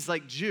had these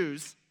like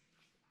Jews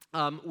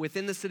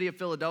within the city of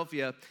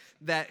Philadelphia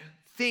that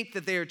think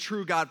that they are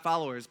true God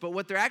followers, but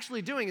what they're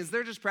actually doing is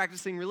they're just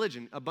practicing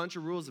religion, a bunch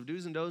of rules of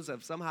do's and don'ts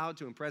of somehow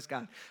to impress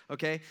God,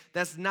 okay?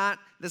 That's not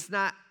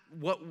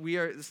what we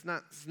are, it's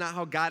not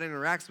how God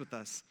interacts with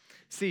us.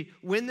 See,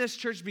 when this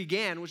church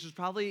began, which was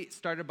probably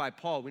started by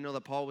Paul, we know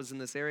that Paul was in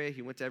this area,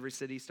 he went to every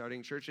city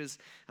starting churches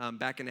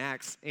back in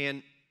Acts,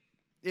 and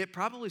it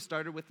probably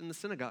started within the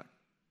synagogue.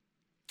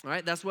 All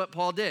right, that's what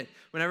Paul did.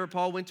 Whenever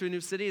Paul went to a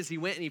new city, as he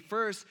went and he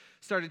first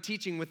started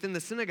teaching within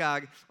the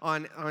synagogue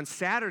on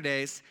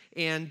Saturdays,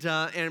 and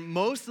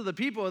most of the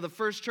people of the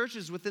first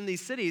churches within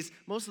these cities,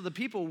 most of the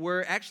people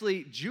were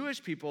actually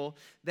Jewish people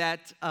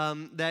that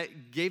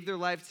gave their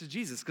lives to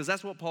Jesus, because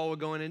that's what Paul would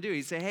go in and do.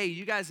 He'd say, hey,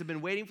 you guys have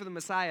been waiting for the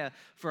Messiah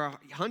for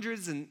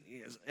hundreds and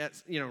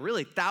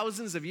really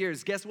thousands of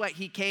years. Guess what?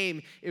 He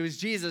came. It was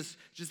Jesus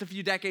just a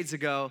few decades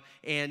ago,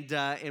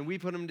 and we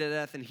put him to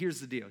death, and here's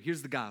the deal.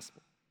 Here's the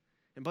gospel.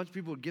 And a bunch of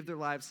people would give their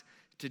lives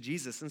to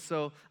Jesus. And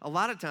so a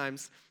lot of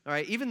times, all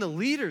right, even the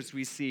leaders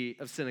we see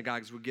of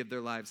synagogues would give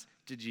their lives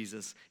to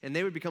Jesus. And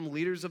they would become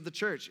leaders of the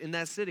church in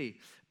that city.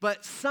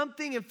 But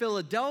something in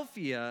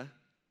Philadelphia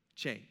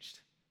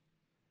changed.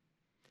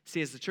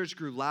 See, as the church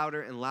grew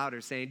louder and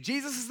louder, saying,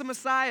 Jesus is the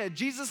Messiah,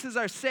 Jesus is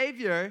our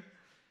Savior,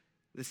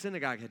 the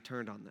synagogue had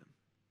turned on them.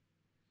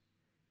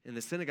 And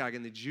the synagogue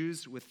and the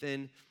Jews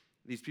within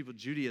these people,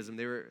 Judaism,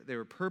 they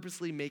were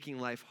purposely making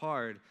life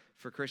hard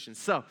for Christians.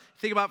 So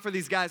think about for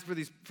these guys,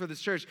 for this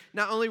church,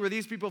 not only were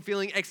these people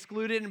feeling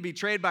excluded and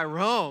betrayed by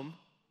Rome,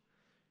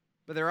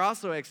 but they're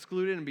also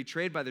excluded and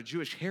betrayed by their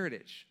Jewish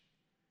heritage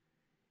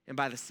and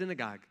by the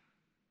synagogue,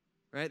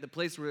 right? The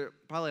place where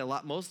probably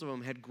most of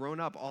them had grown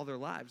up all their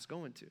lives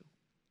going to.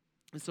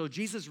 And so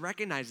Jesus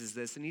recognizes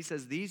this, and he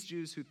says, these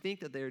Jews who think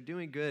that they are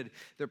doing good,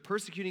 they're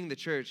persecuting the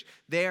church,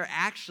 they are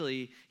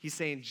actually, he's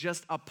saying,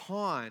 just a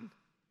pawn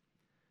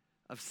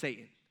of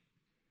Satan,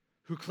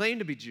 who claim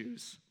to be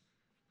Jews.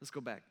 Let's go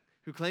back.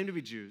 Who claim to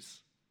be Jews.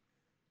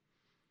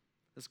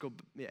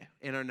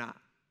 And are not.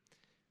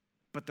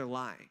 But they're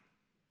lying.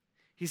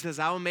 He says,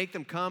 I will make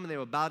them come and they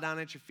will bow down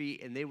at your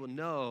feet and they will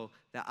know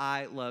that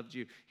I loved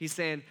you. He's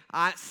saying,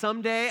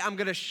 someday I'm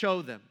going to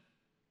show them.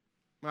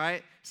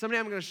 Right? Someday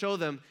I'm going to show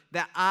them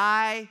that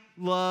I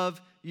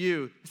love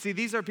you. See,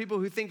 these are people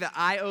who think that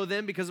I owe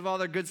them because of all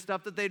their good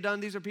stuff that they've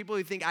done. These are people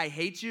who think I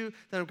hate you,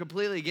 that I'm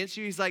completely against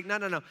you. He's like,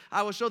 no.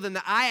 I will show them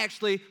that I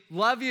actually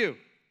love you,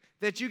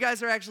 that you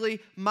guys are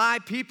actually my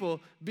people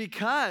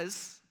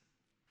because,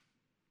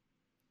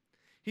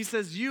 he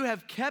says, you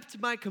have kept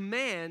my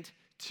command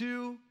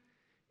to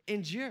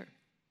endure.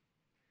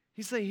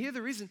 He's saying,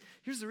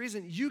 here's the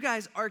reason you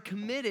guys are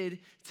committed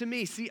to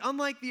me. See,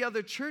 unlike the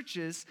other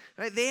churches,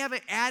 right, they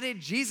haven't added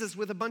Jesus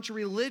with a bunch of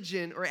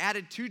religion or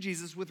added to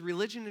Jesus with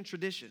religion and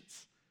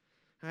traditions.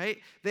 Right?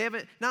 They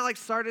haven't, not like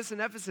Sardis and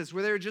Ephesus,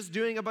 where they were just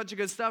doing a bunch of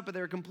good stuff, but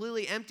they were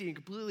completely empty and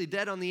completely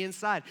dead on the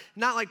inside.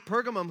 Not like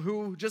Pergamum,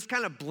 who just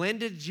kind of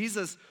blended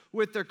Jesus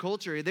with their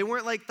culture. They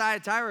weren't like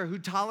Thyatira, who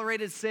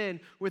tolerated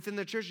sin within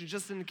the church and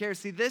just didn't care.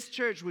 See, this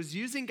church was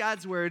using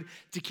God's word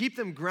to keep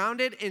them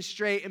grounded and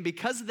straight, and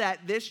because of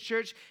that, this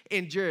church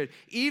endured.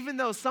 Even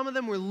though some of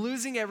them were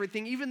losing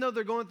everything, even though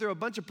they're going through a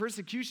bunch of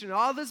persecution,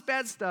 all this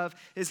bad stuff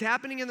is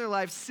happening in their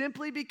life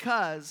simply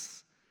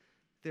because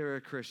they're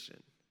a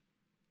Christian.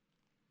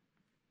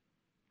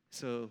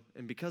 So,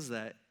 and because of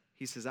that,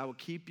 he says, I will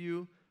keep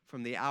you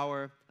from the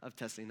hour of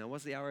testing. Now,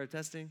 what's the hour of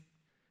testing?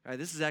 All right,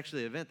 this is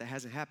actually an event that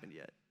hasn't happened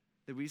yet,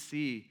 that we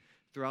see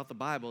throughout the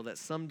Bible that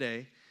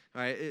someday,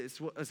 all right,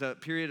 it's a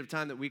period of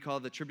time that we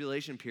call the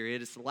tribulation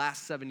period. It's the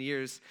last 7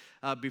 years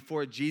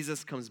before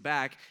Jesus comes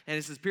back. And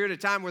it's this period of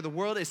time where the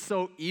world is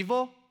so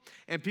evil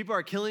and people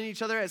are killing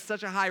each other at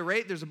such a high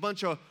rate. There's a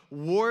bunch of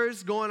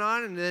wars going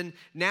on, and then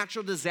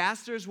natural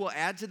disasters will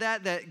add to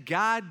that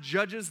God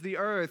judges the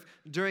earth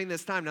during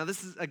this time. Now,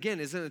 this is, again,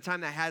 isn't a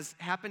time that has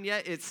happened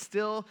yet. It's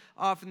still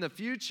off in the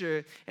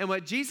future. And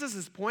what Jesus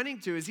is pointing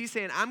to is he's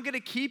saying, I'm going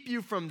to keep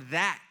you from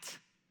that.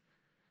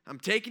 I'm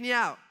taking you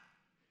out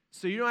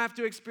so you don't have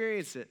to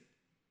experience it.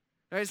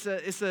 Right,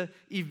 it's a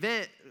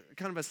event,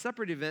 kind of a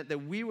separate event that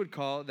we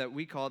call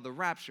the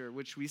rapture,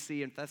 which we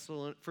see in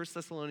 1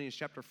 Thessalonians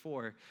chapter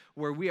 4,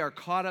 where we are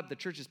caught up, the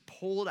church is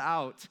pulled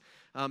out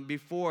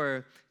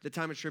before the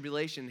time of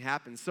tribulation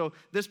happens. So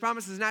this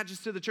promise is not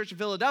just to the church of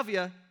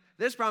Philadelphia.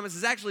 This promise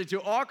is actually to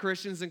all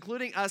Christians,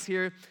 including us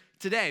here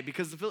today,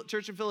 because the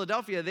church of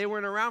Philadelphia, they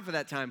weren't around for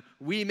that time.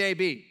 We may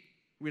be.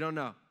 We don't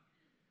know.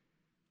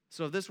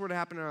 So if this were to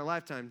happen in our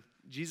lifetime,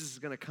 Jesus is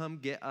going to come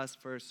get us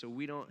first so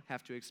we don't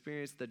have to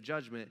experience the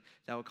judgment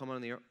that will come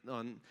on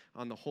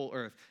the whole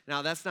earth.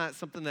 Now, that's not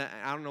something that,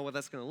 I don't know what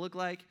that's going to look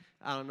like.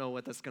 I don't know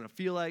what that's going to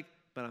feel like,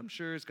 but I'm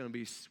sure it's going to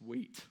be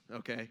sweet,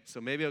 okay? So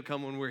maybe it'll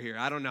come when we're here.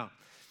 I don't know.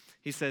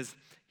 He says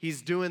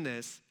he's doing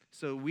this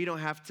so we don't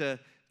have to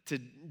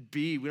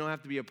be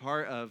a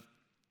part of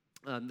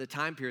the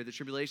time period, the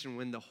tribulation,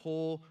 when the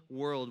whole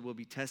world will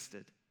be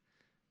tested,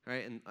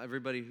 right? And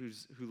everybody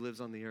who lives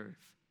on the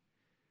earth.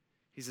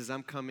 He says,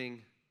 I'm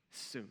coming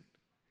soon.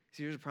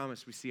 See, here's a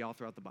promise we see all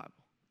throughout the Bible.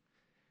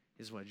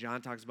 This is what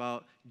John talks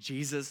about.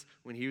 Jesus,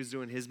 when he was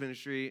doing his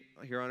ministry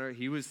here on earth,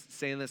 he was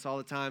saying this all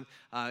the time.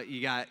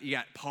 You got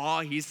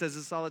Paul, he says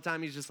this all the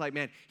time. He's just like,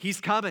 man, he's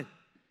coming.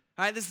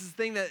 All right, this is the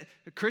thing that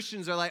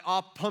Christians are like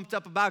all pumped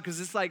up about, because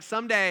it's like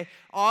someday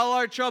all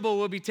our trouble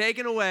will be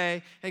taken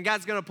away and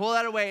God's going to pull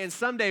that away, and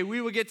someday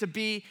we will get to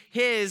be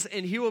his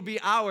and he will be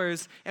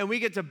ours and we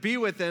get to be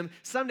with him.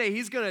 Someday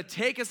he's going to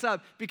take us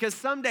up because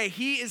someday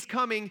he is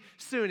coming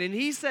soon. And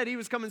he said he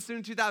was coming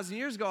soon 2,000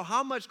 years ago.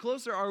 How much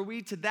closer are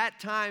we to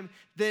that time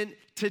than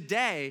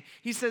today?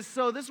 He says,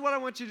 so this is what I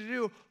want you to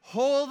do.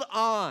 Hold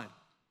on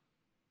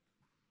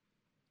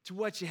to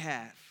what you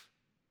have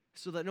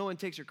so that no one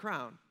takes your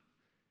crown.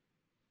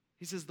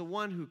 He says, the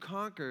one who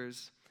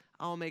conquers,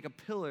 I'll make a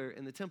pillar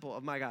in the temple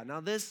of my God. Now,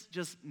 this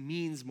just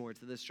means more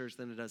to this church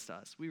than it does to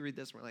us. We read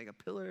this, and we're like, a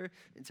pillar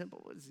in temple?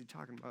 What is he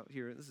talking about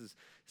here?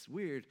 It's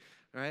weird,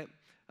 all right?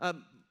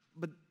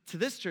 But to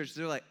this church,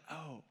 they're like,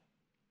 oh,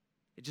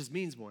 it just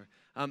means more.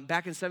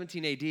 Back in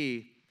 17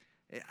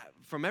 AD,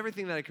 from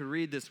everything that I could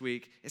read this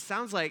week, it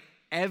sounds like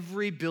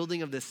every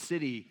building of the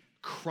city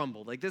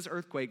crumbled. Like this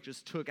earthquake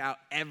just took out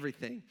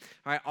everything.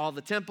 All right, all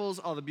the temples,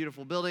 all the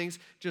beautiful buildings,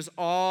 just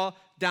all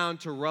down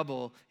to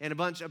rubble, and a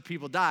bunch of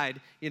people died,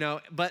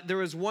 but there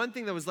was one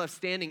thing that was left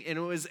standing, and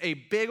it was a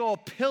big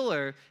old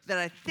pillar that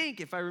I think,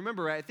 if I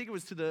remember right, I think it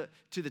was to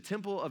the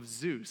temple of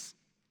Zeus,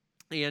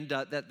 and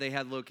that they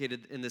had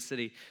located in the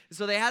city. And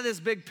so they had this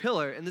big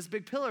pillar, and this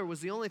big pillar was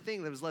the only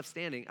thing that was left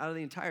standing out of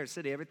the entire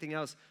city. Everything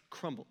else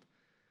crumbled.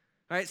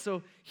 All right,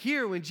 so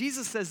here, when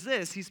Jesus says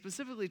this, he's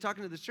specifically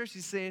talking to the church.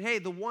 He's saying, hey,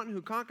 the one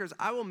who conquers,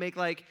 I will make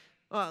like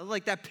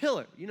that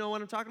pillar. You know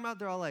what I'm talking about?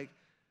 They're all like,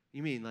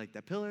 you mean like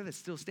that pillar that's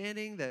still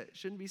standing, that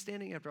shouldn't be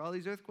standing after all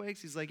these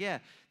earthquakes? He's like, yeah,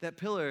 that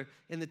pillar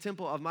in the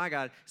temple of my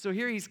God. So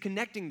here he's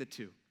connecting the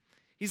two.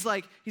 He's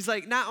like,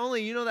 not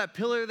only, that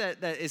pillar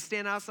that is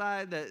standing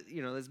outside, that,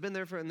 that's been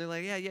there for, and they're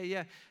like,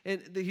 yeah.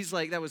 And he's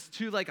like, that was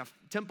to like a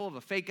temple of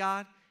a fake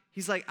God.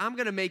 He's like, I'm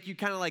going to make you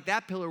kind of like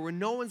that pillar where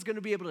no one's going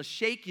to be able to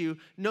shake you.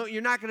 No,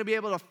 you're not going to be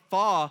able to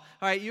fall. All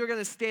right, you're going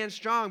to stand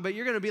strong, but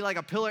you're going to be like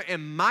a pillar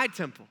in my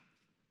temple.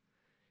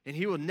 And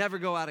he will never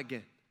go out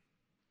again.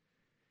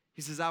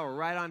 He says, I will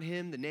write on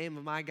him the name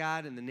of my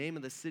God and the name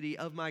of the city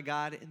of my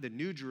God in the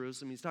New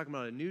Jerusalem. He's talking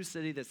about a new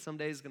city that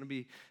someday is going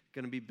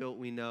to be built,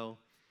 we know.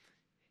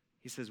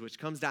 He says, which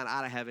comes down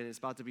out of heaven. It's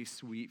about to be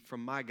sweet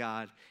from my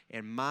God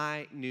and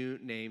my new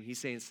name. He's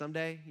saying,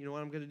 someday, you know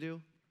what I'm going to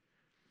do?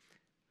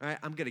 All right,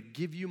 I'm going to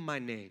give you my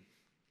name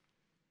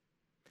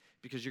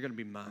because you're going to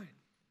be mine.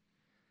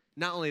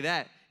 Not only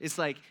that, it's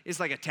like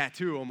a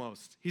tattoo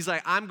almost. He's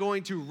like, I'm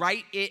going to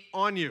write it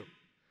on you.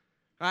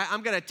 All right,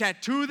 I'm going to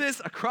tattoo this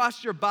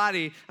across your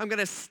body. I'm going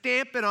to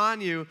stamp it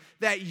on you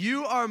that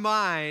you are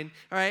mine,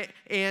 all right,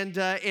 and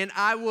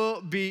I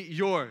will be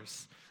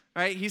yours.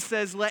 All right, he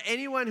says, let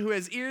anyone who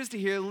has ears to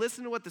hear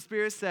listen to what the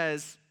Spirit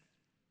says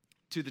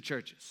to the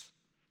churches.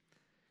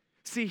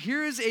 See,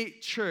 here's a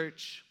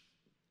church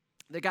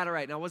that got it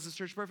right. Now, was this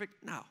church perfect?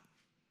 No.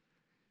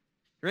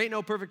 There ain't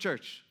no perfect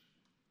church,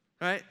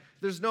 all right?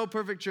 There's no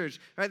perfect church,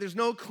 all right? There's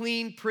no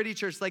clean, pretty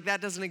church. Like,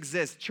 that doesn't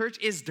exist. Church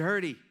is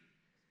dirty.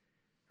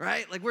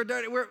 Right? Like we're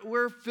dirty.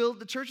 We're filled,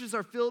 the churches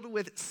are filled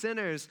with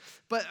sinners.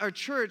 But our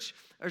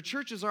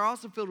churches are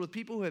also filled with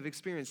people who have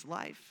experienced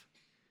life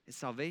and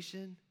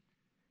salvation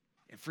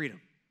and freedom.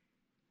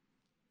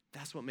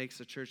 That's what makes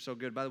a church so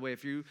good. By the way,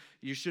 if you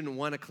shouldn't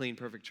want a clean,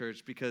 perfect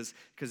church because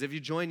if you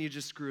join, you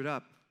just screw it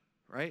up,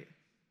 right?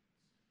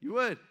 You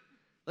would.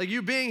 Like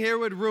you being here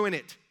would ruin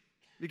it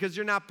because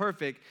you're not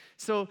perfect.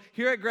 So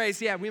here at Grace,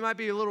 yeah, we might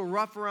be a little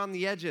rough around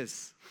the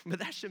edges, but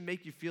that should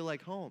make you feel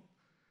like home.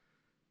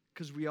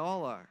 Because we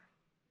all are.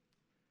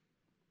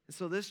 And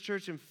so this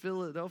church in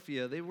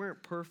Philadelphia, they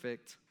weren't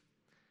perfect.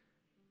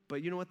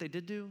 But you know what they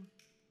did do?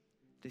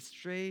 They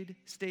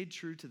stayed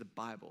true to the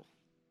Bible,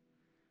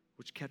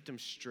 which kept them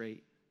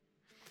straight.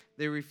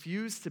 They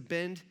refused to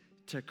bend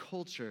to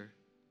culture.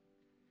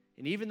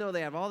 And even though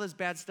they have all this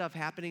bad stuff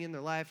happening in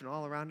their life and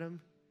all around them,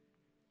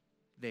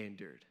 they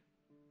endured.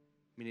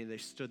 Meaning they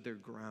stood their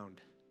ground.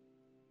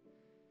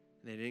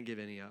 And they didn't give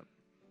any up.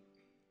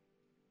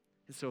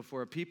 And so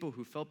for a people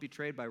who felt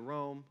betrayed by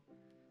Rome,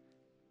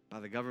 by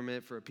the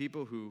government, for a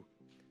people who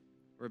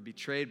were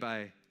betrayed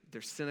by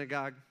their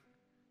synagogue,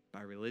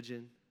 by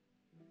religion,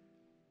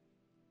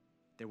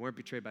 they weren't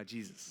betrayed by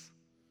Jesus.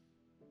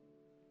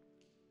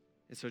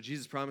 And so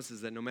Jesus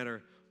promises that no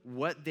matter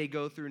what they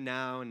go through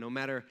now and no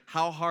matter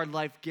how hard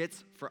life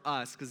gets for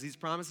us, because these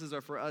promises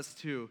are for us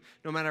too,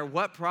 no matter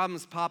what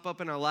problems pop up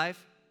in our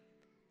life,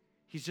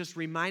 he's just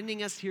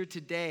reminding us here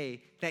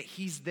today that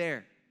he's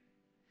there.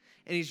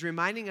 And he's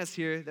reminding us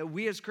here that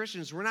we as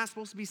Christians, we're not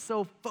supposed to be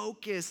so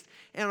focused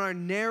in our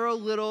narrow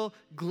little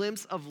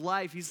glimpse of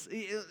life.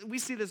 We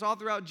see this all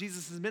throughout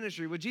Jesus'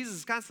 ministry. What Jesus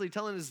is constantly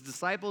telling his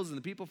disciples and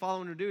the people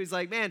following him to do, he's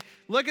like, man,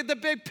 look at the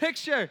big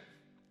picture.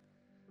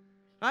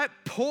 All right?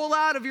 Pull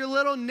out of your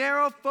little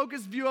narrow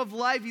focused view of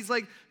life. He's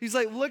like,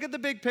 look at the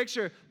big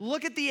picture.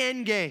 Look at the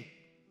end game.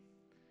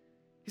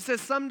 He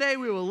says, someday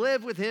we will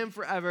live with him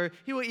forever.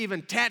 He will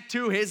even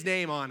tattoo his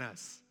name on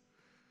us.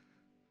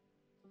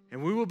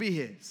 And we will be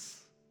his.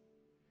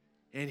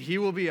 And he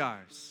will be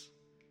ours.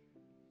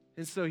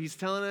 And so he's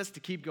telling us to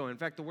keep going. In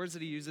fact, the words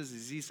that he uses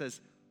is he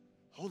says,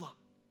 hold on.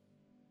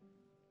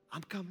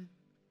 I'm coming.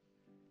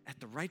 At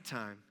the right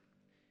time,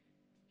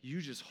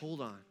 you just hold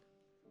on.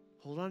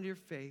 Hold on to your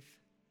faith.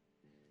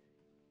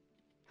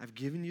 I've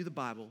given you the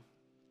Bible,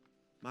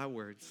 my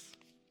words.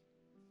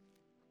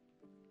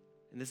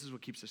 And this is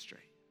what keeps us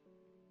straight.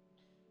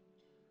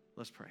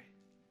 Let's pray.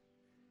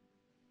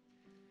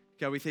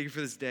 God, we thank you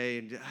for this day,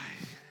 and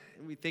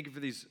we thank you for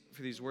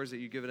these words that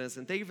you've given us,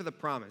 and thank you for the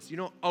promise. You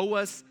don't owe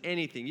us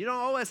anything. You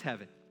don't owe us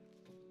heaven.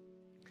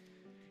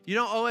 You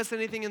don't owe us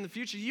anything in the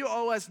future. You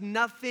owe us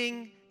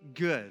nothing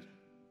good.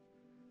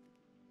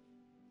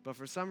 But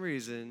for some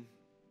reason,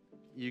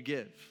 you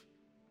give.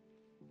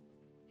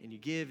 And you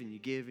give, and you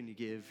give, and you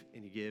give,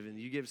 and you give, and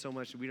you give so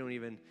much that we don't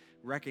even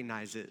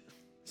recognize it.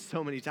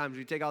 So many times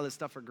we take all this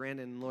stuff for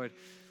granted, and Lord,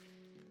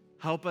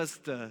 help us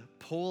to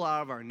pull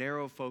out of our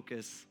narrow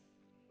focus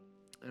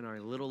in our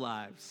little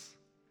lives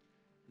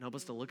and help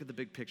us to look at the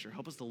big picture.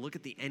 Help us to look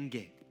at the end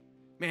game.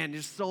 Man,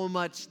 there's so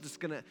much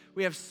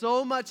we have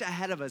so much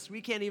ahead of us.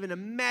 We can't even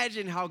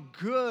imagine how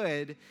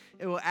good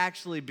it will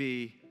actually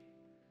be.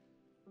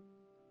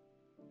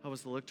 Help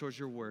us to look towards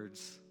your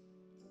words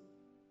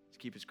to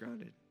keep us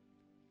grounded.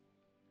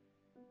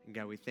 And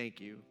God, we thank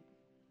you.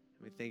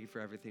 We thank you for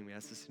everything. We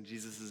ask this in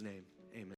Jesus' name.